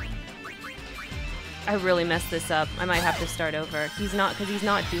 I really messed this up. I might have to start over. He's not, because he's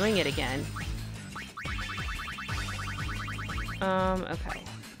not doing it again. Okay.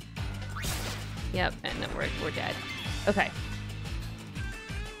 Yep, and then we're dead. Okay.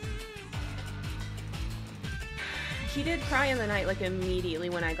 He did Cry in the Night like immediately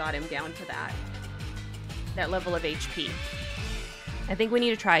when I got him down to that level of HP. I think we need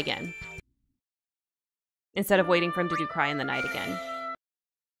to try again. Instead of waiting for him to do Cry in the Night again.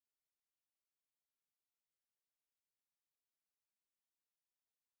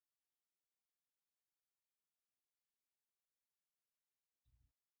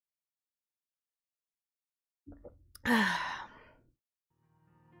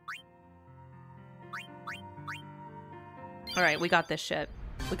 Alright, we got this shit.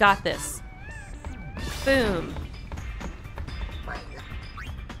 We got this. Boom. My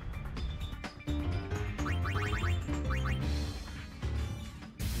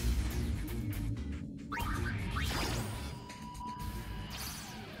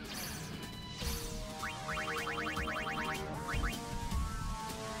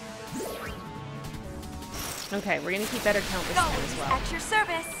Okay, we're gonna keep better count this time as well. At your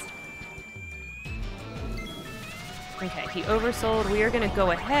service. Okay, he oversold. We are gonna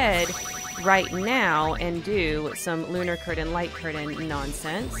go ahead right now and do some lunar curtain, light curtain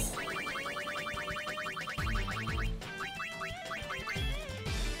nonsense.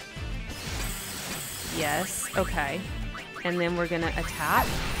 Yes, okay. And then we're gonna attack.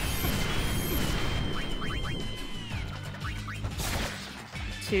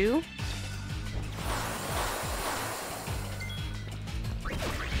 Two.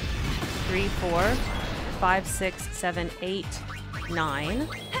 3, 4, 5, 6, 7, 8, 9,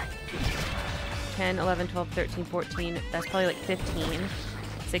 10, 11, 12, 13, 14. That's probably like 15,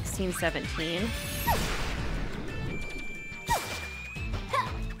 16, 17.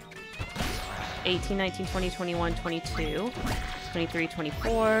 18, 19, 20, 21, 22, 23,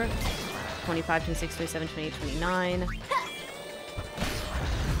 24, 25, 26, 27, 28, 29,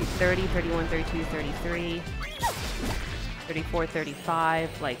 30, 31, 32, 33, 34,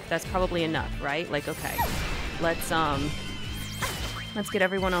 35. Like, that's probably enough, right? Like, okay. Let's get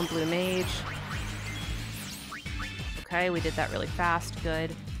everyone on blue mage. Okay, we did that really fast.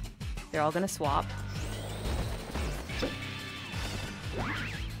 Good. They're all gonna swap.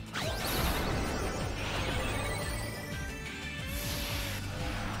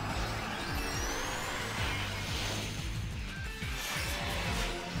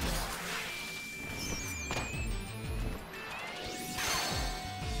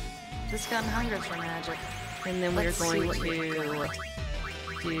 This gun hungers for magic. And then we're Let's going see what to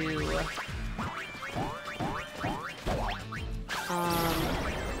do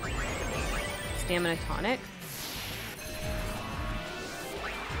stamina tonic.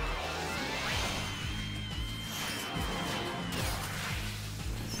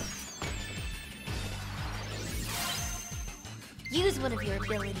 Use one of your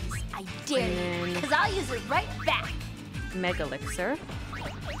abilities. I dare And you, then- because I'll use it right back. Mega elixir.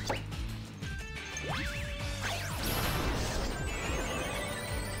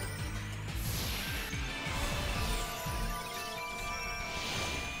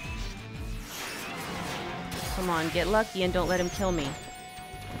 Come on, get lucky and don't let him kill me.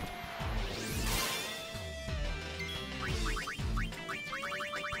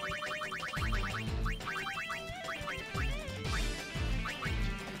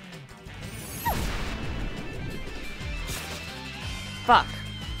 Fuck.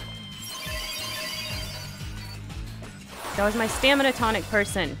 That was my stamina tonic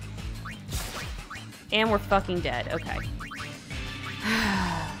person. And we're fucking dead. Okay.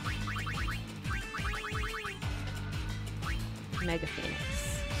 Mega Phoenix.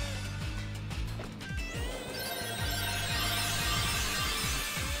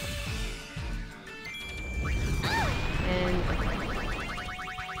 And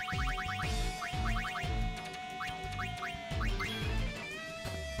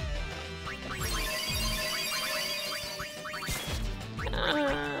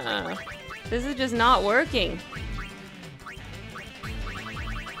this is just not working.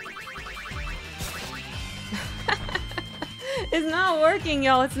 It's not working,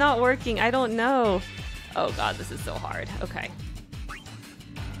 y'all. It's not working. I don't know. Oh god, this is so hard. Okay.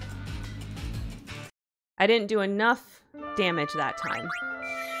 I didn't do enough damage that time.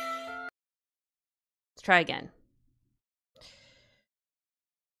 Let's try again.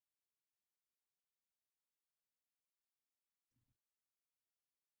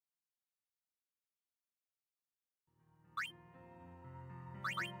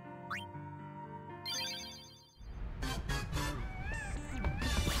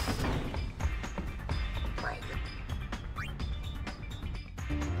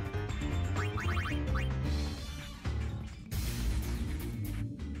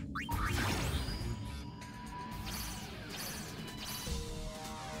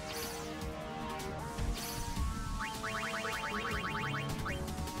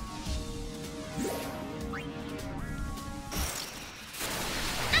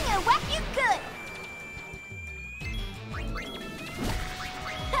 I'm gonna whack you good.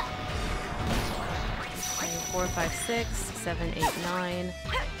 4, 5, 6, 7, 8, 9,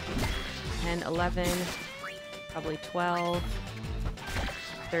 10, 11, probably 12,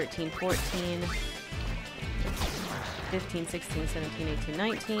 13, 14, 15, 16, 17, 18,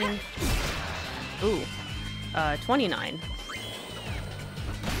 19. Ooh. 29.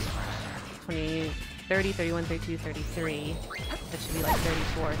 20, 30, 31, 32, 33. That should be like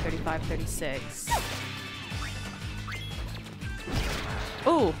 34, 35, 36.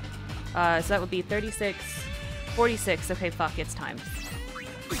 Ooh! So that would be 36, 46. Okay, fuck, it's time.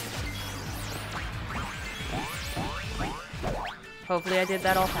 Hopefully I did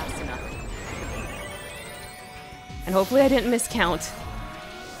that all fast enough. And hopefully I didn't miscount.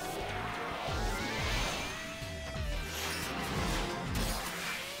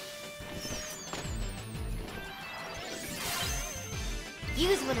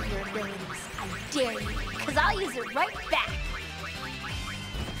 Use one of your abilities. I dare you, because I'll use it right back.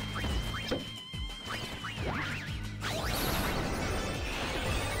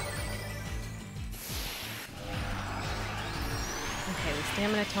 Okay, the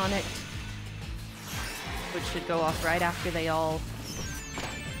stamina tonic, which should go off right after they all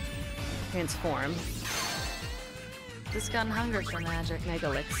transform. Just gotten hungry for magic. Mega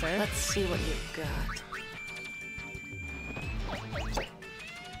Elixir. Let's see what you've got.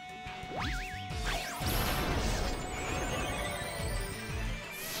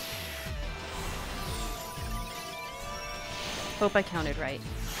 Hope I counted right.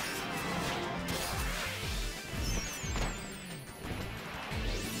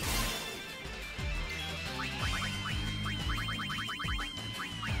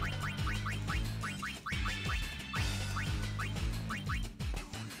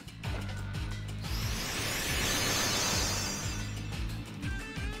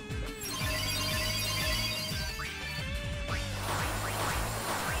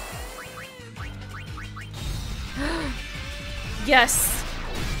 Yes!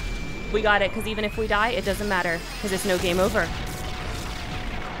 We got it, because even if we die, it doesn't matter, because it's no game over.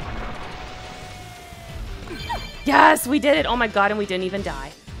 Yes! We did it! Oh my god, and we didn't even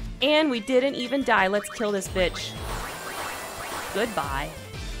die. And we didn't even die. Let's kill this bitch. Goodbye.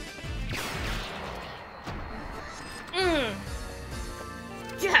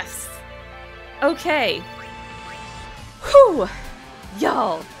 Yes! Okay. Whew!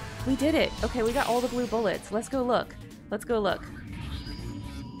 Y'all! We did it. Okay, we got all the blue bullets. Let's go look. Let's go look.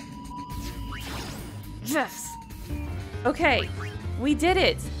 Yes! Okay, we did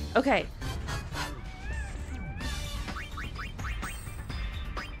it! Okay.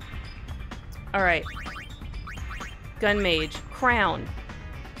 Alright. Gun Mage. Crown.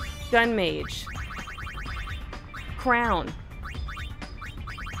 Gun Mage. Crown.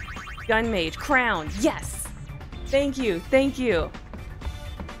 Gun Mage. Crown. Yes! Thank you, thank you.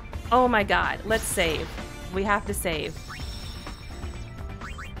 Oh my god, let's save. We have to save.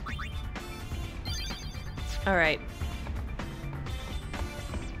 Alright.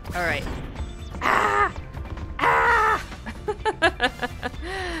 Alright. Ah! Ah!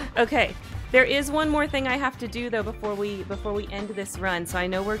 Okay. There is one more thing I have to do though before we end this run. So I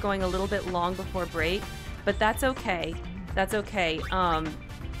know we're going a little bit long before break, but that's okay. That's okay.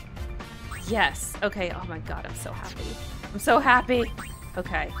 Yes. Okay. Oh my god, I'm so happy. I'm so happy.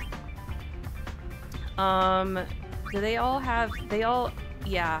 Okay. Do they all have,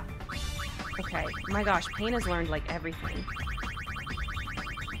 yeah. Okay. My gosh, Pain has learned, like, everything.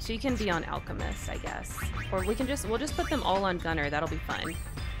 She can be on Alchemist, I guess. Or we'll just put them all on Gunner. That'll be fun.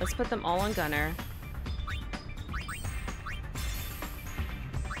 Let's put them all on Gunner.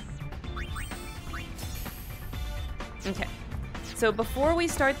 Okay. So before we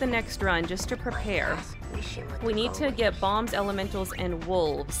start the next run, just to prepare, we need to get Bombs, Elementals, and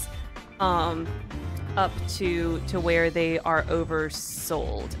Wolves, up to where they are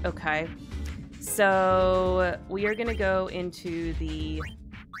oversold, okay? So we are gonna go into the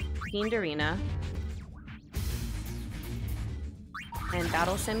Fiend Arena and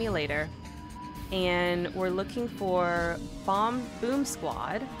Battle Simulator, and we're looking for Boom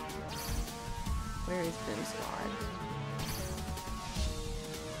Squad. Where is Boom Squad?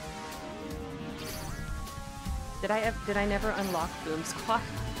 Did I never unlock Boom Squad?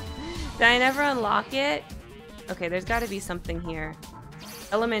 Did I never unlock it? Okay, there's got to be something here.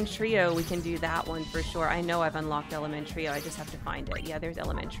 Elementrio, we can do that one for sure. I know I've unlocked Elementrio. I just have to find it. Yeah, there's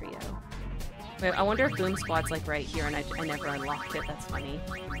Elementrio. Wait, I wonder if Boom Squad's like right here and I never unlocked it. That's funny.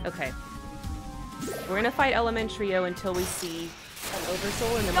 Okay. We're gonna fight Elementrio until we see an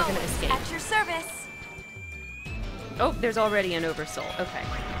Oversoul, and then we're gonna escape. At your service. Oh, there's already an Oversoul. Okay.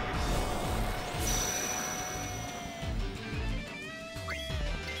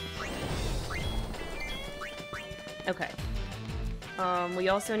 Okay. We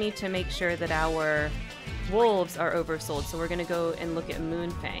also need to make sure that our wolves are oversold, so we're gonna go and look at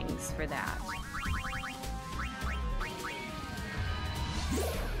Moonfangs for that.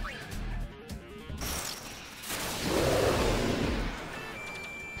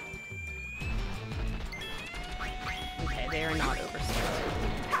 they are not oversold.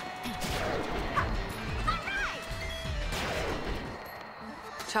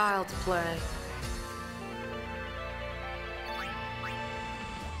 Child's play.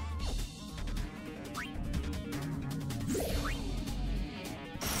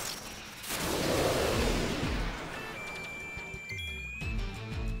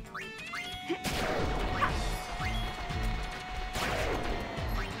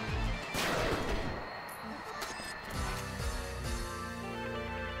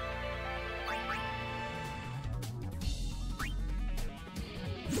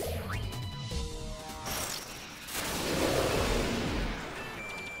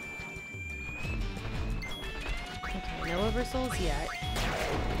 Souls yet.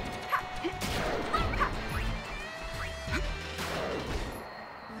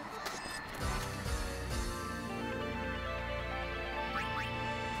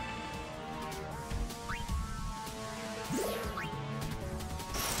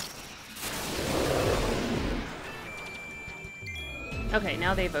 Okay,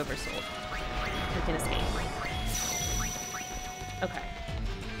 now they've oversold. We can escape. Okay.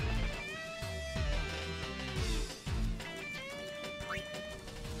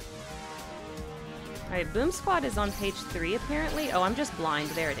 Alright, Boom Squad is on page 3 apparently. Oh, I'm just blind.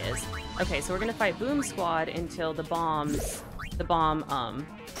 There it is. Okay, so we're gonna fight Boom Squad until the bomb is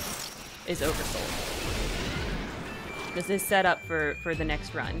oversold. This is set up for the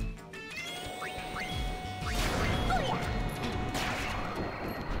next run.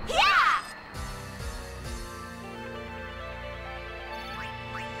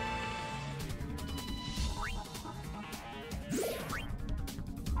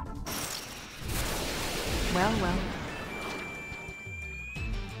 Well.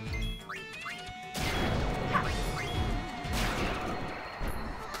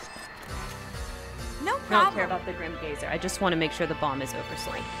 No problem. I don't care about the Grim Gazer. I just want to make sure the bomb is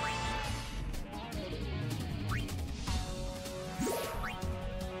oversold.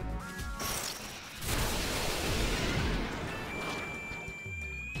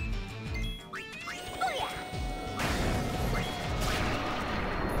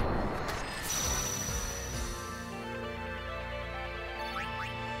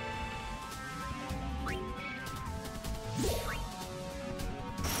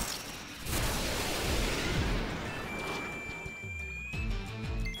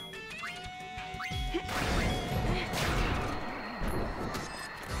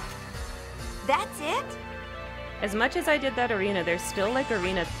 That's it? As much as I did that arena, there's still like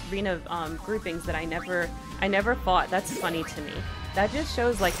arena groupings that I never fought. That's funny to me. That just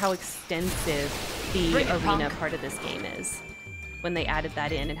shows like how extensive the arena part of this game is when they added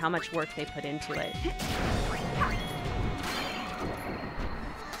that in and how much work they put into it.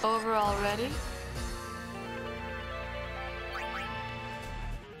 Over already?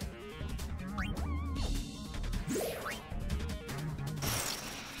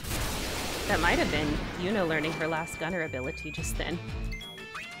 That might have been Yuna learning her last gunner ability just then.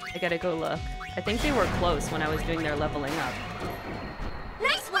 I gotta go look. I think they were close when I was doing their leveling up.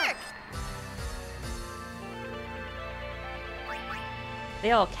 Nice work!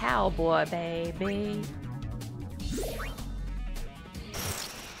 They all cowboy, baby.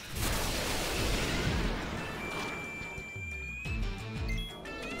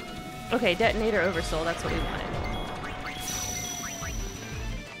 Okay, detonator oversoul, that's what we wanted.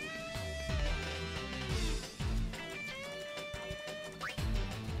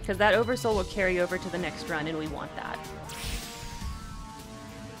 Because that oversoul will carry over to the next run, and we want that.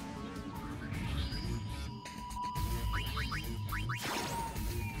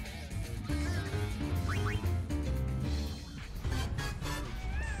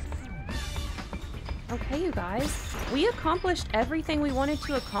 Okay, you guys. We accomplished everything we wanted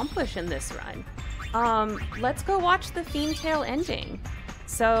to accomplish in this run. Let's go watch the Fiend Tail ending.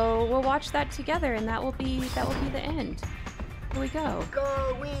 So we'll watch that together, and that will be the end. Here we go.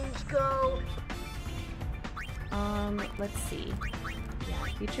 Go, wings, go! Let's see. Yeah,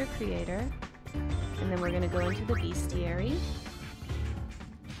 Future Creator. And then we're gonna go into the Bestiary.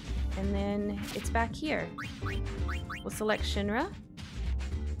 And then it's back here. We'll select Shinra.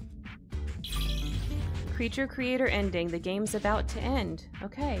 Creature Creator ending. The game's about to end.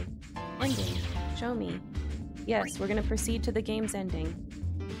 Okay. Ending. Show me. Yes, we're gonna proceed to the game's ending.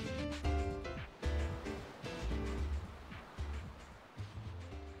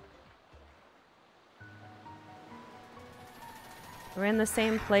 We're in the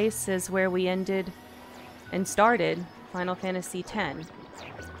same place as where we ended and started Final Fantasy X,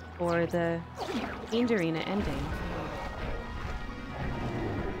 or the Fiend Arena ending.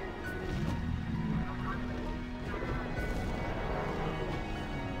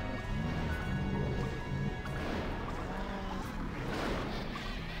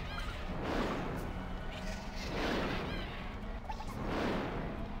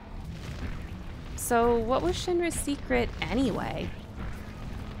 So what was Shinra's secret anyway?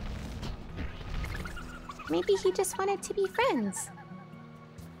 Maybe he just wanted to be friends.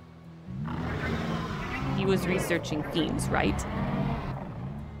 He was researching fiends, right?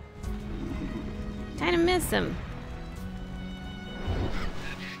 Kinda miss him.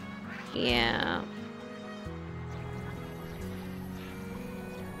 Yeah.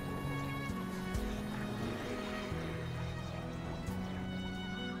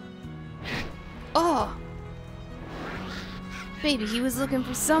 Oh! Baby, he was looking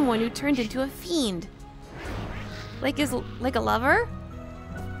for someone who turned into a fiend. Like a lover?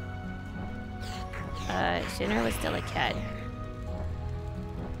 Shinra was still a kid.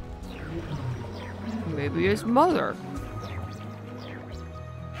 Maybe his mother.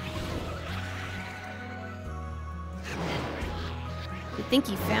 You think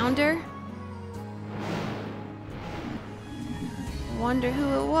he found her? I wonder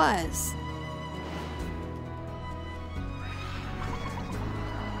who it was.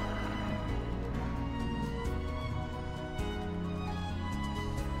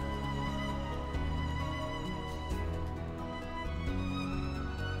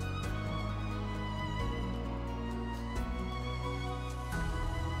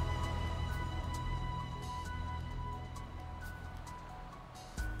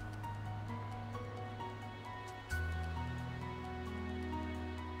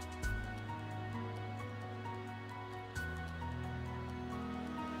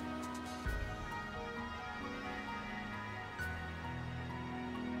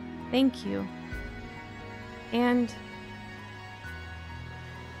 Thank you. And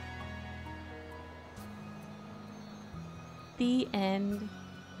the end.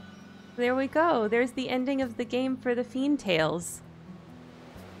 There we go. There's the ending of the game for the Fiend Tales.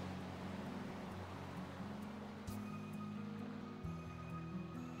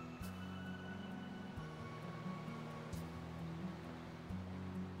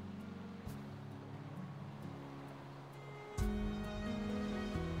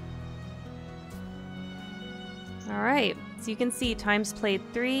 Alright, so you can see times played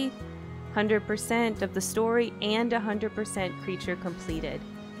 3, 100% of the story, and 100% creature completed.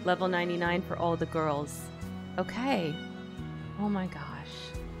 Level 99 for all the girls. Okay. Oh my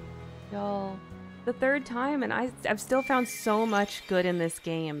gosh. Y'all, the third time, and I've still found so much good in this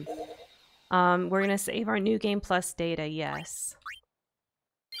game. We're gonna save our new game plus data, yes.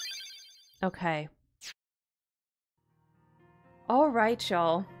 Okay. Alright,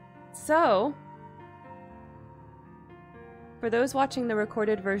 y'all. So, for those watching the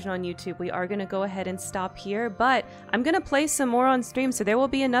recorded version on YouTube, we are going to go ahead and stop here, but I'm going to play some more on stream, so there will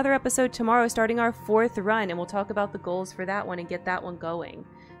be another episode tomorrow starting our 4th run, and we'll talk about the goals for that one and get that one going.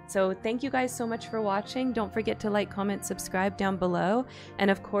 So thank you guys so much for watching. Don't forget to like, comment, subscribe down below, and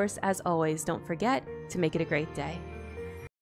of course, as always, don't forget to make it a great day.